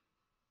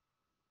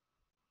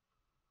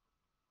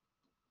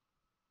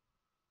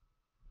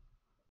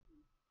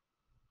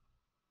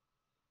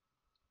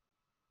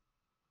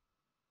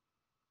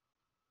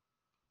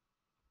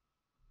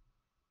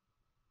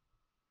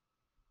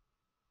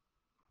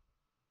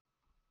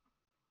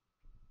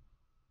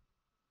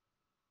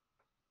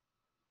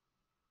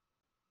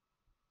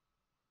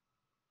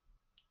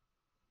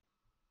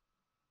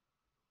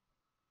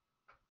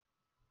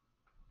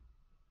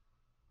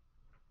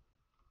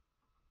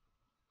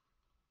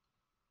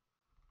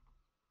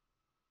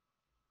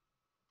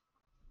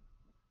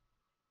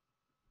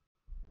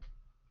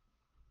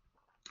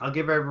 I'll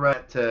give everybody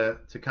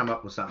to come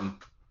up with something.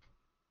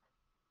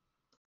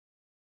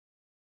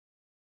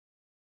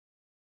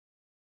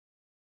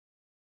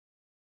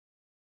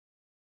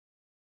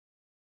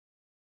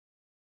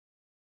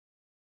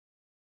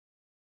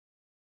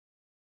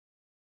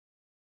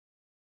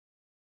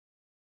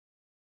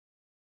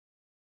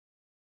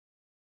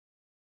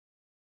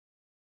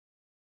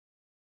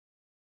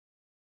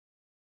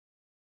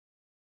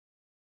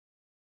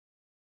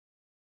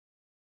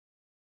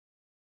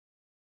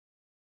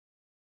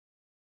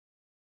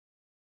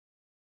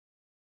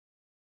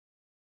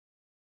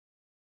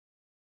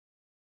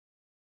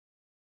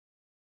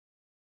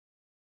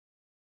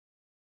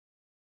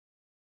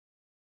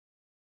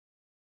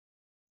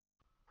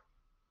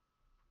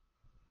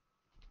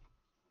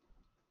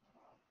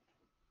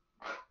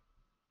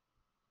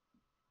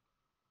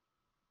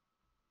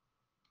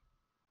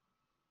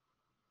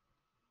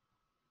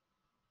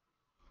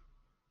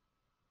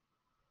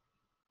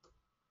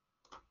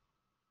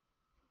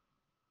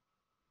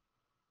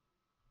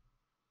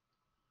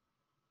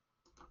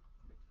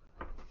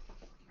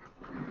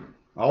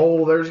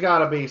 Oh, there's got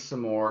to be some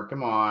more.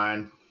 Come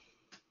on.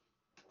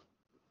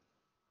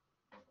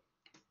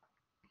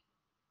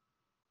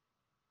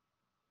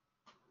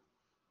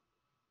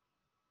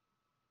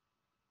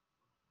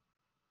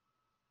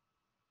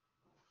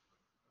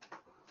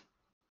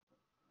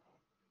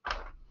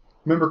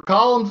 Remember,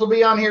 columns will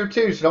be on here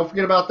too, so don't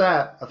forget about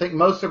that. I think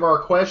most of our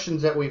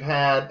questions that we've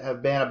had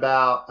have been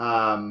about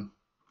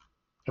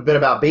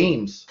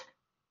beams.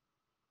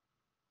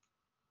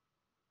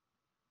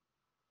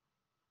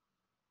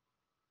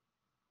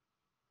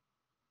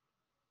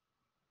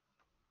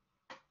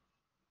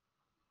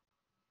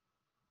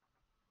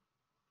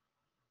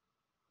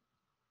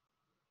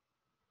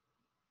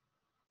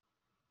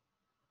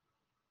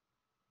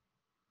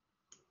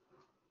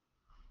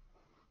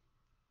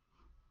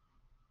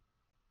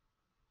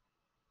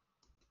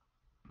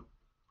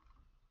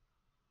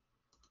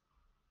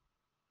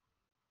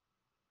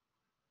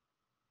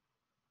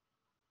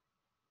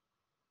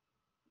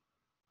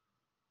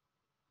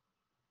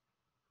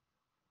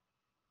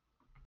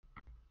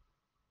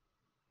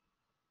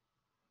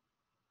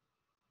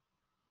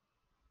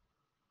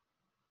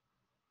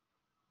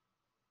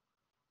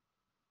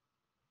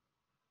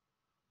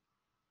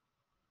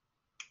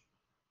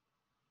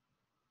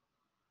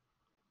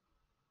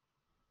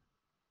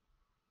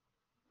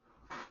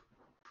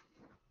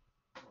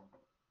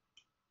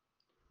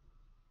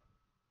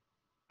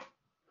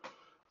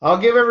 I'll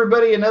give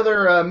everybody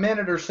another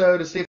minute or so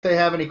to see if they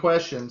have any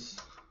questions.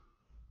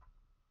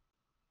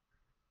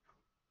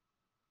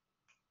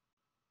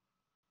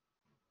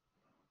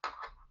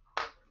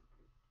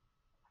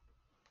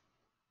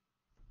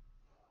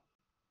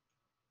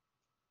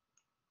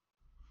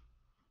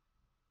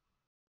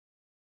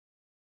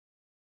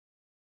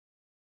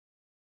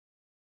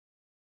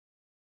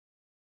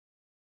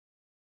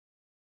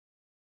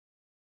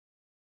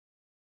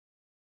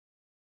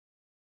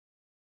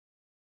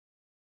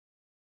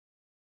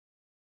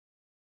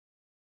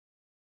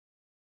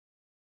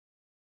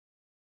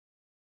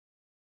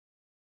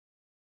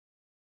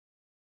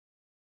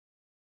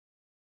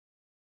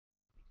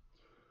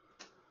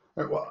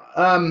 All right, well,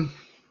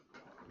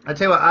 I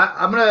tell you what,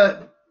 I'm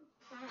going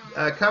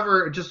to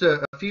cover just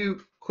a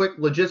few quick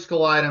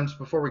logistical items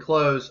before we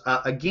close.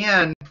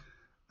 Again,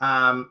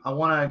 I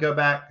want to go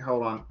back.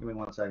 Hold on, give me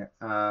 1 second.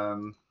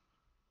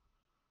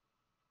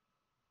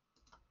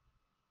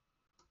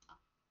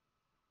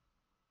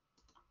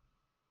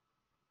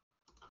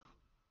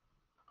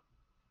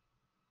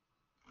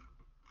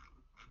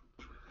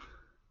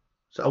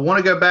 So I want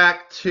to go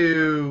back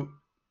to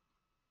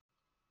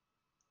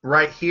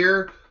right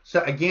here.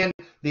 So again,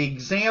 the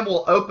exam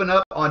will open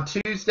up on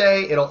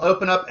Tuesday. It'll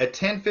open up at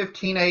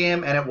 10:15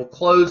 a.m. and it will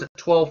close at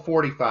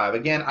 12:45.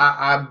 Again,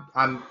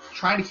 I'm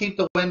trying to keep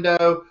the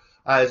window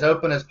as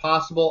open as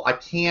possible. I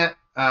can't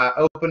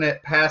open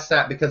it past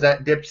that because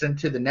that dips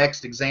into the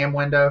next exam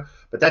window.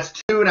 But that's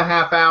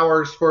 2.5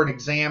 hours for an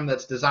exam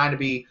that's designed to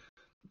be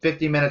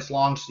 50 minutes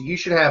long. So you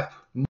should have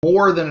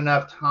more than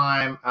enough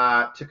time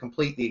to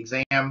complete the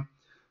exam.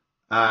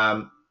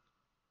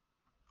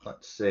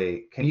 Let's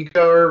see. Can you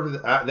go over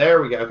the,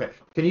 there we go. Okay.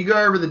 Can you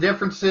go over the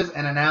differences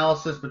and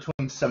analysis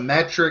between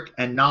symmetric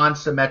and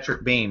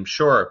non-symmetric beams?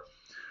 Sure.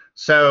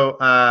 So,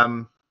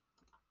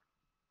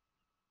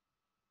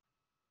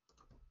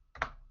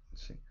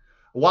 let's see.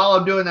 While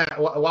I'm doing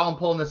that, while I'm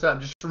pulling this up,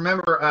 just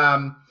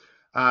remember,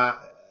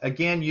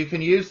 again, you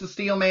can use the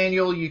Steel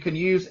manual. You can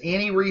use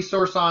any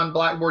resource on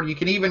Blackboard. You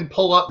can even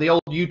pull up the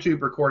old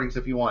YouTube recordings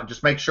if you want.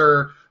 Just make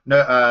sure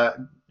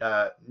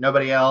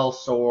nobody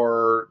else,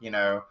 or,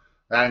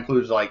 that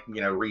includes, like,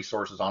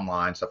 resources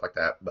online, stuff like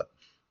that. But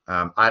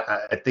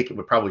I think it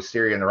would probably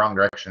steer you in the wrong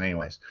direction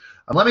anyways.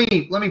 Let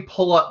me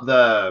pull up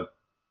the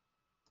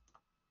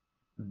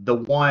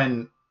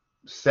one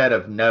set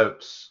of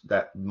notes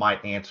that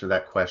might answer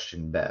that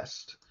question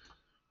best.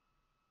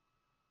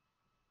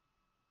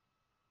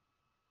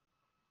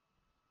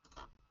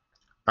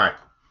 All right.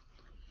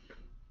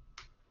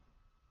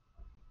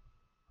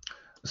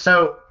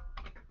 So,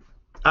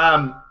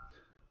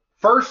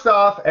 first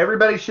off,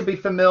 everybody should be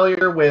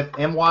familiar with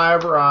MY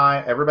over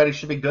I. Everybody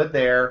should be good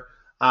there.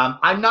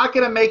 I'm not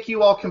going to make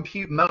you all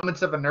compute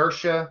moments of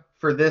inertia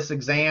for this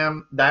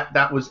exam.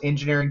 That was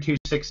Engineering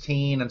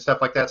 216 and stuff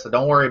like that, so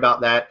don't worry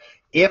about that.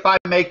 If I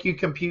make you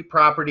compute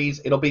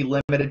properties, it'll be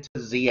limited to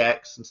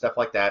ZX and stuff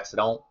like that, so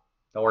don't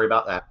worry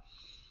about that.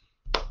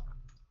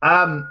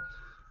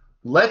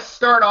 Let's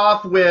start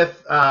off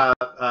with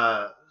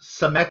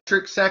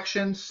symmetric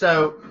sections.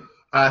 So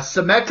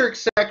symmetric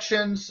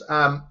sections,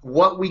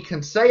 what we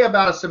can say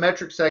about a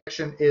symmetric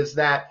section is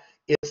that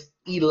its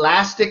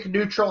elastic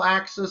neutral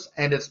axis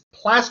and its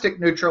plastic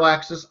neutral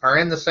axis are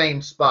in the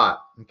same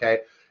spot. Okay.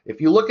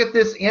 If you look at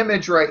this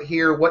image right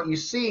here, what you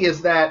see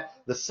is that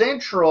the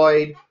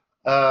centroid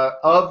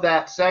of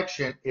that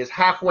section is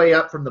halfway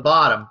up from the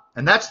bottom,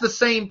 and that's the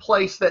same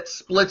place that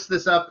splits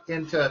this up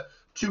into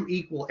two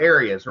equal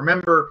areas.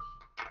 Remember,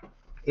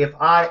 if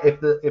I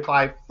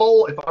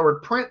were to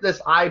print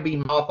this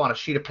I-beam off on a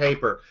sheet of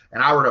paper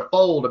and I were to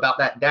fold about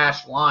that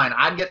dashed line,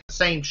 I'd get the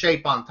same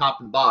shape on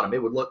top and bottom.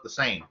 It would look the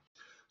same.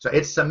 So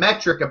it's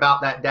symmetric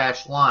about that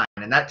dashed line,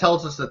 and that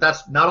tells us that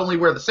that's not only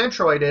where the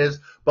centroid is,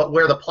 but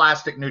where the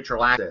plastic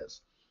neutral axis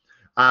is.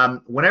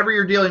 Whenever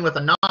you're dealing with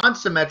a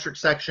non-symmetric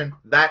section,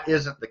 that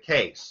isn't the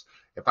case.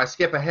 If I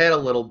skip ahead a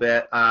little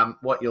bit,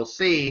 what you'll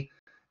see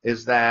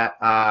is that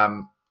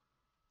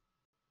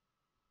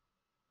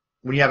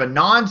when you have a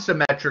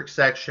non-symmetric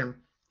section,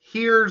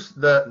 here's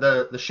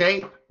the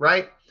shape,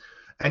 right?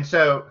 And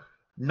so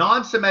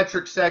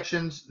non-symmetric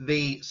sections,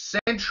 the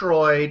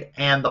centroid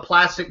and the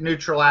plastic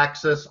neutral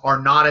axis are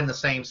not in the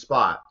same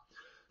spot.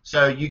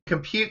 So you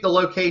compute the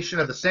location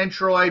of the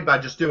centroid by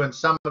just doing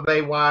sum of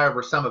AY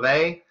over sum of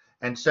A.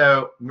 And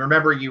so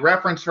remember, you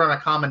reference from a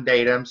common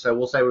datum, so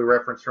we'll say we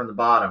reference from the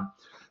bottom.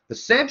 The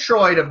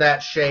centroid of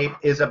that shape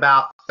is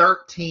about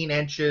 13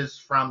 inches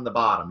from the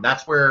bottom.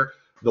 That's where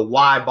the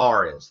Y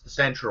bar is, the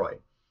centroid.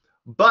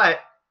 But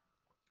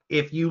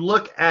if you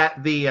look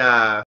at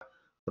the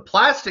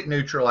plastic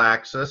neutral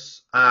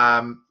axis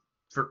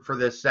for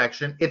this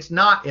section, it's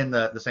not in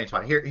the same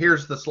spot.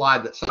 Here's the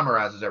slide that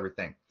summarizes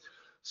everything.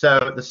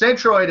 So the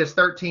centroid is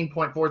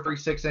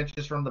 13.436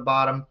 inches from the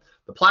bottom.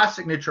 The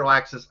plastic neutral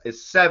axis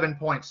is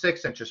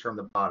 7.6 inches from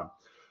the bottom.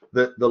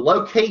 The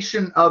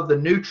location of the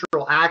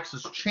neutral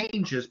axis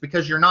changes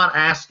because you're not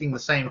asking the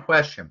same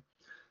question.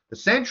 The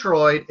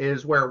centroid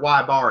is where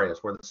Y bar is,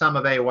 where the sum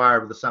of AY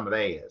over the sum of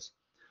A is.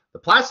 The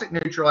plastic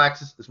neutral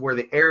axis is where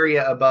the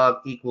area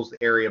above equals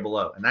the area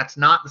below, and that's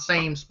not the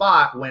same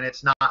spot when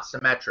it's not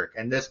symmetric,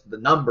 and the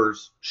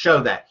numbers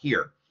show that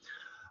here.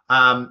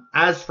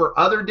 As for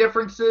other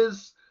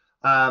differences,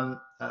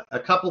 a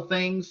couple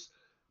things.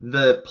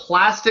 The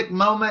plastic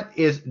moment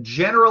is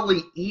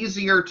generally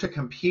easier to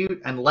compute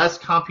and less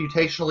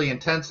computationally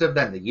intensive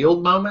than the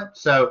yield moment,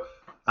 so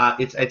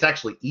it's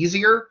actually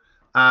easier.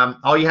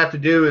 All you have to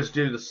do is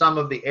do the sum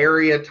of the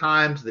area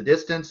times the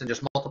distance and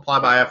just multiply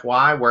by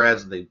Fy,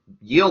 whereas the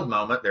yield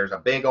moment, there's a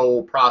big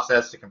old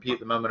process to compute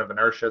the moment of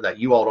inertia that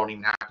you all don't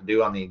even have to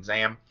do on the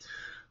exam.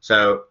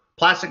 So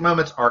plastic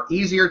moments are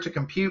easier to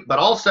compute, but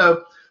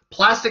also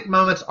plastic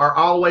moments are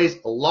always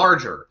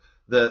larger.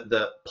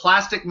 The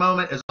plastic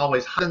moment is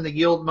always higher than the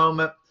yield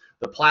moment.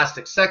 The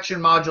plastic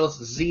section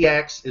modulus,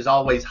 Zx, is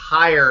always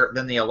higher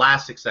than the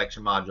elastic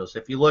section modulus.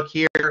 If you look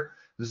here,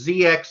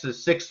 Zx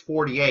is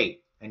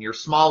 648, and your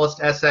smallest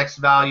Sx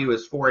value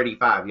is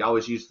 485. You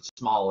always use the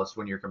smallest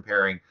when you're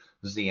comparing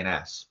Z and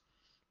S.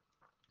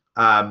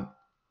 Let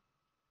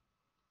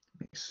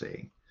me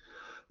see.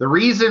 The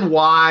reason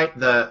why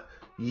the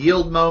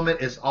yield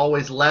moment is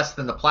always less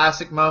than the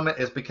plastic moment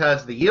is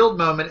because the yield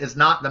moment is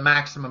not the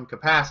maximum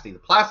capacity. The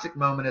plastic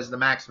moment is the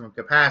maximum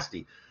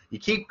capacity. You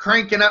keep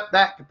cranking up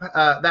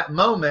that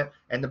moment,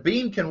 and the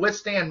beam can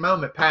withstand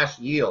moment past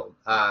yield.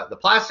 The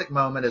plastic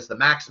moment is the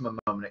maximum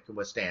moment it can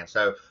withstand.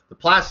 So the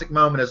plastic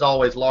moment is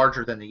always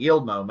larger than the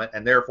yield moment,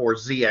 and therefore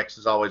Zx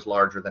is always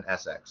larger than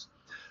Sx.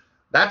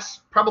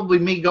 That's probably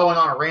me going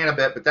on a rant a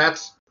bit, but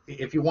that's,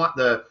 if you want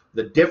the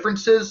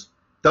differences,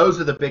 those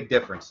are the big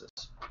differences.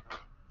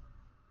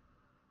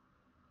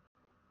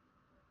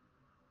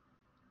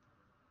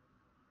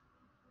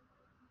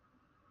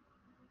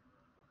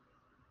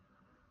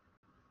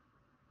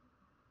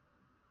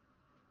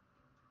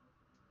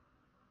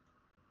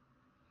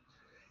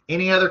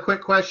 Any other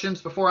quick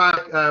questions before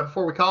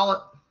we call it?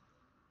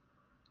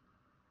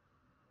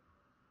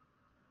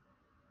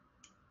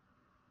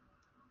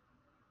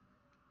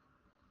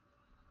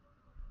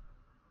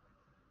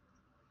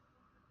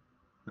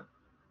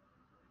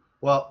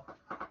 Well,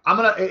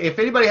 if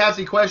anybody has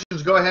any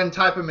questions, go ahead and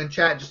type them in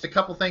chat. Just a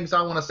couple things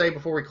I want to say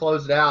before we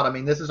close it out. I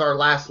mean, this is our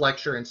last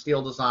lecture in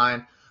steel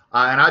design,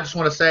 and I just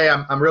want to say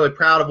I'm really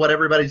proud of what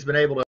everybody's been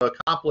able to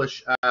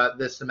accomplish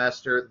this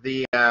semester.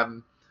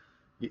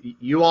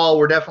 You all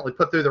were definitely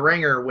put through the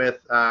ringer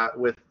with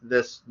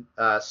this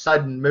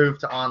sudden move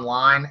to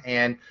online,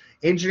 and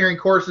engineering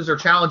courses are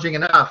challenging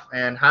enough,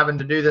 and having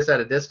to do this at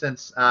a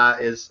distance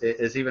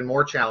is even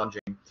more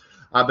challenging.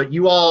 But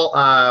you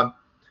all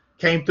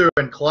came through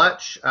in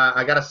clutch.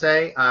 I got to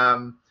say,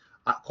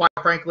 quite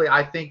frankly,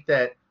 I think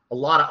that a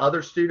lot of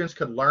other students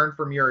could learn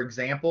from your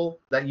example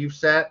that you've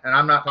set, and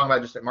I'm not talking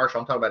about just at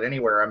Marshall, I'm talking about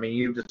anywhere. I mean,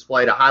 you've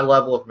displayed a high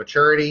level of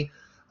maturity.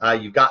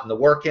 You've gotten the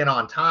work in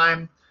on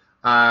time.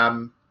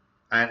 And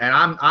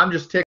I'm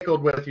just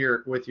tickled with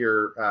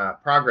your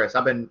progress.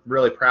 I've been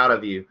really proud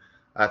of you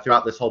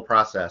throughout this whole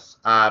process.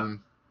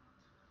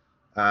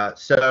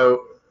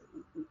 So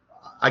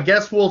I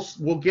guess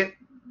we'll get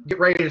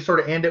ready to sort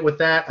of end it with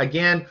that.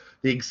 Again,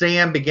 the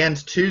exam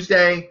begins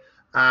Tuesday.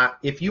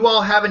 If you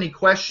all have any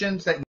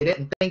questions that you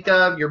didn't think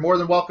of, you're more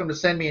than welcome to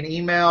send me an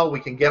email. We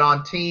can get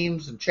on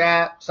Teams and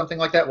chat, something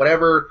like that,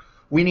 whatever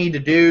we need to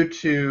do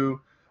to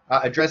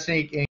address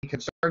any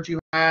concerns you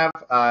have.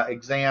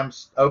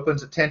 Exams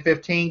opens at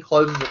 10:15,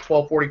 closes at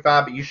 12:45,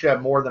 but you should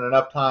have more than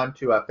enough time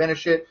to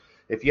finish it.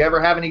 If you ever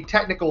have any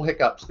technical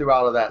hiccups through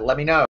all of that, let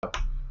me know.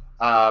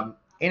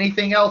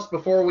 Anything else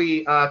before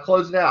we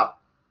close it out?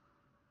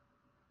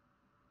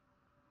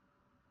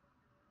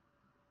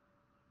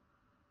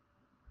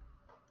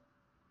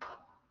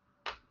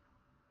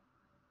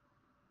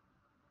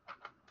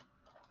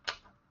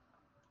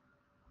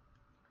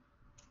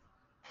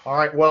 All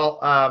right,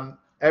 well,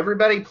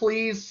 everybody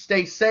please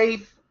stay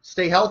safe,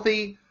 stay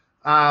healthy.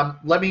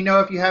 Let me know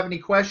if you have any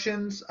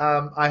questions.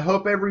 I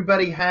hope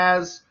everybody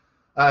has,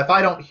 if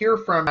I don't hear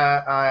from,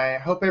 I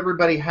hope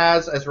everybody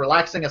has as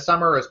relaxing a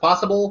summer as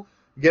possible,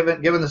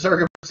 given the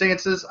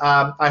circumstances.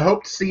 I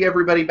hope to see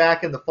everybody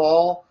back in the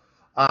fall,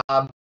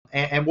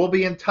 and we'll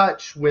be in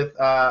touch with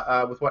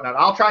whatnot.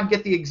 I'll try and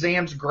get the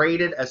exams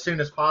graded as soon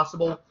as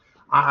possible.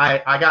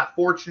 I got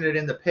fortunate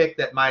in the pick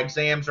that my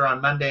exams are on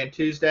Monday and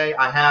Tuesday.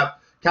 I have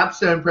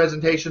capstone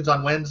presentations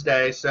on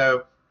Wednesday,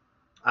 so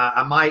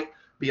I might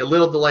be a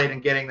little delayed in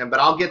getting them, but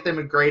I'll get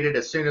them graded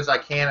as soon as I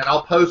can, and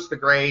I'll post the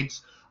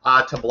grades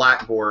to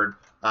Blackboard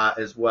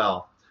as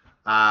well.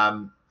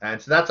 And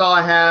so that's all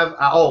I have.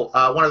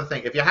 One other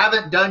thing. If you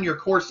haven't done your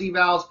course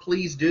evals,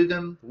 please do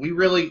them. We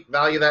really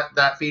value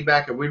that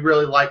feedback, and we'd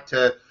really like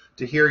to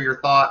hear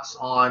your thoughts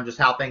on just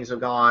how things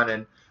have gone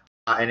and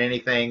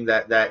anything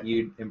that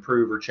you'd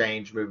improve or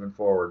change moving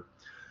forward.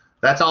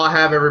 That's all I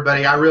have,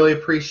 everybody. I really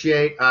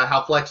appreciate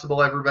how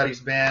flexible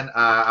everybody's been.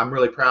 I'm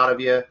really proud of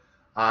you,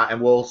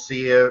 and we'll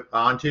see you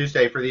on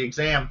Tuesday for the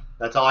exam.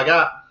 That's all I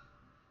got.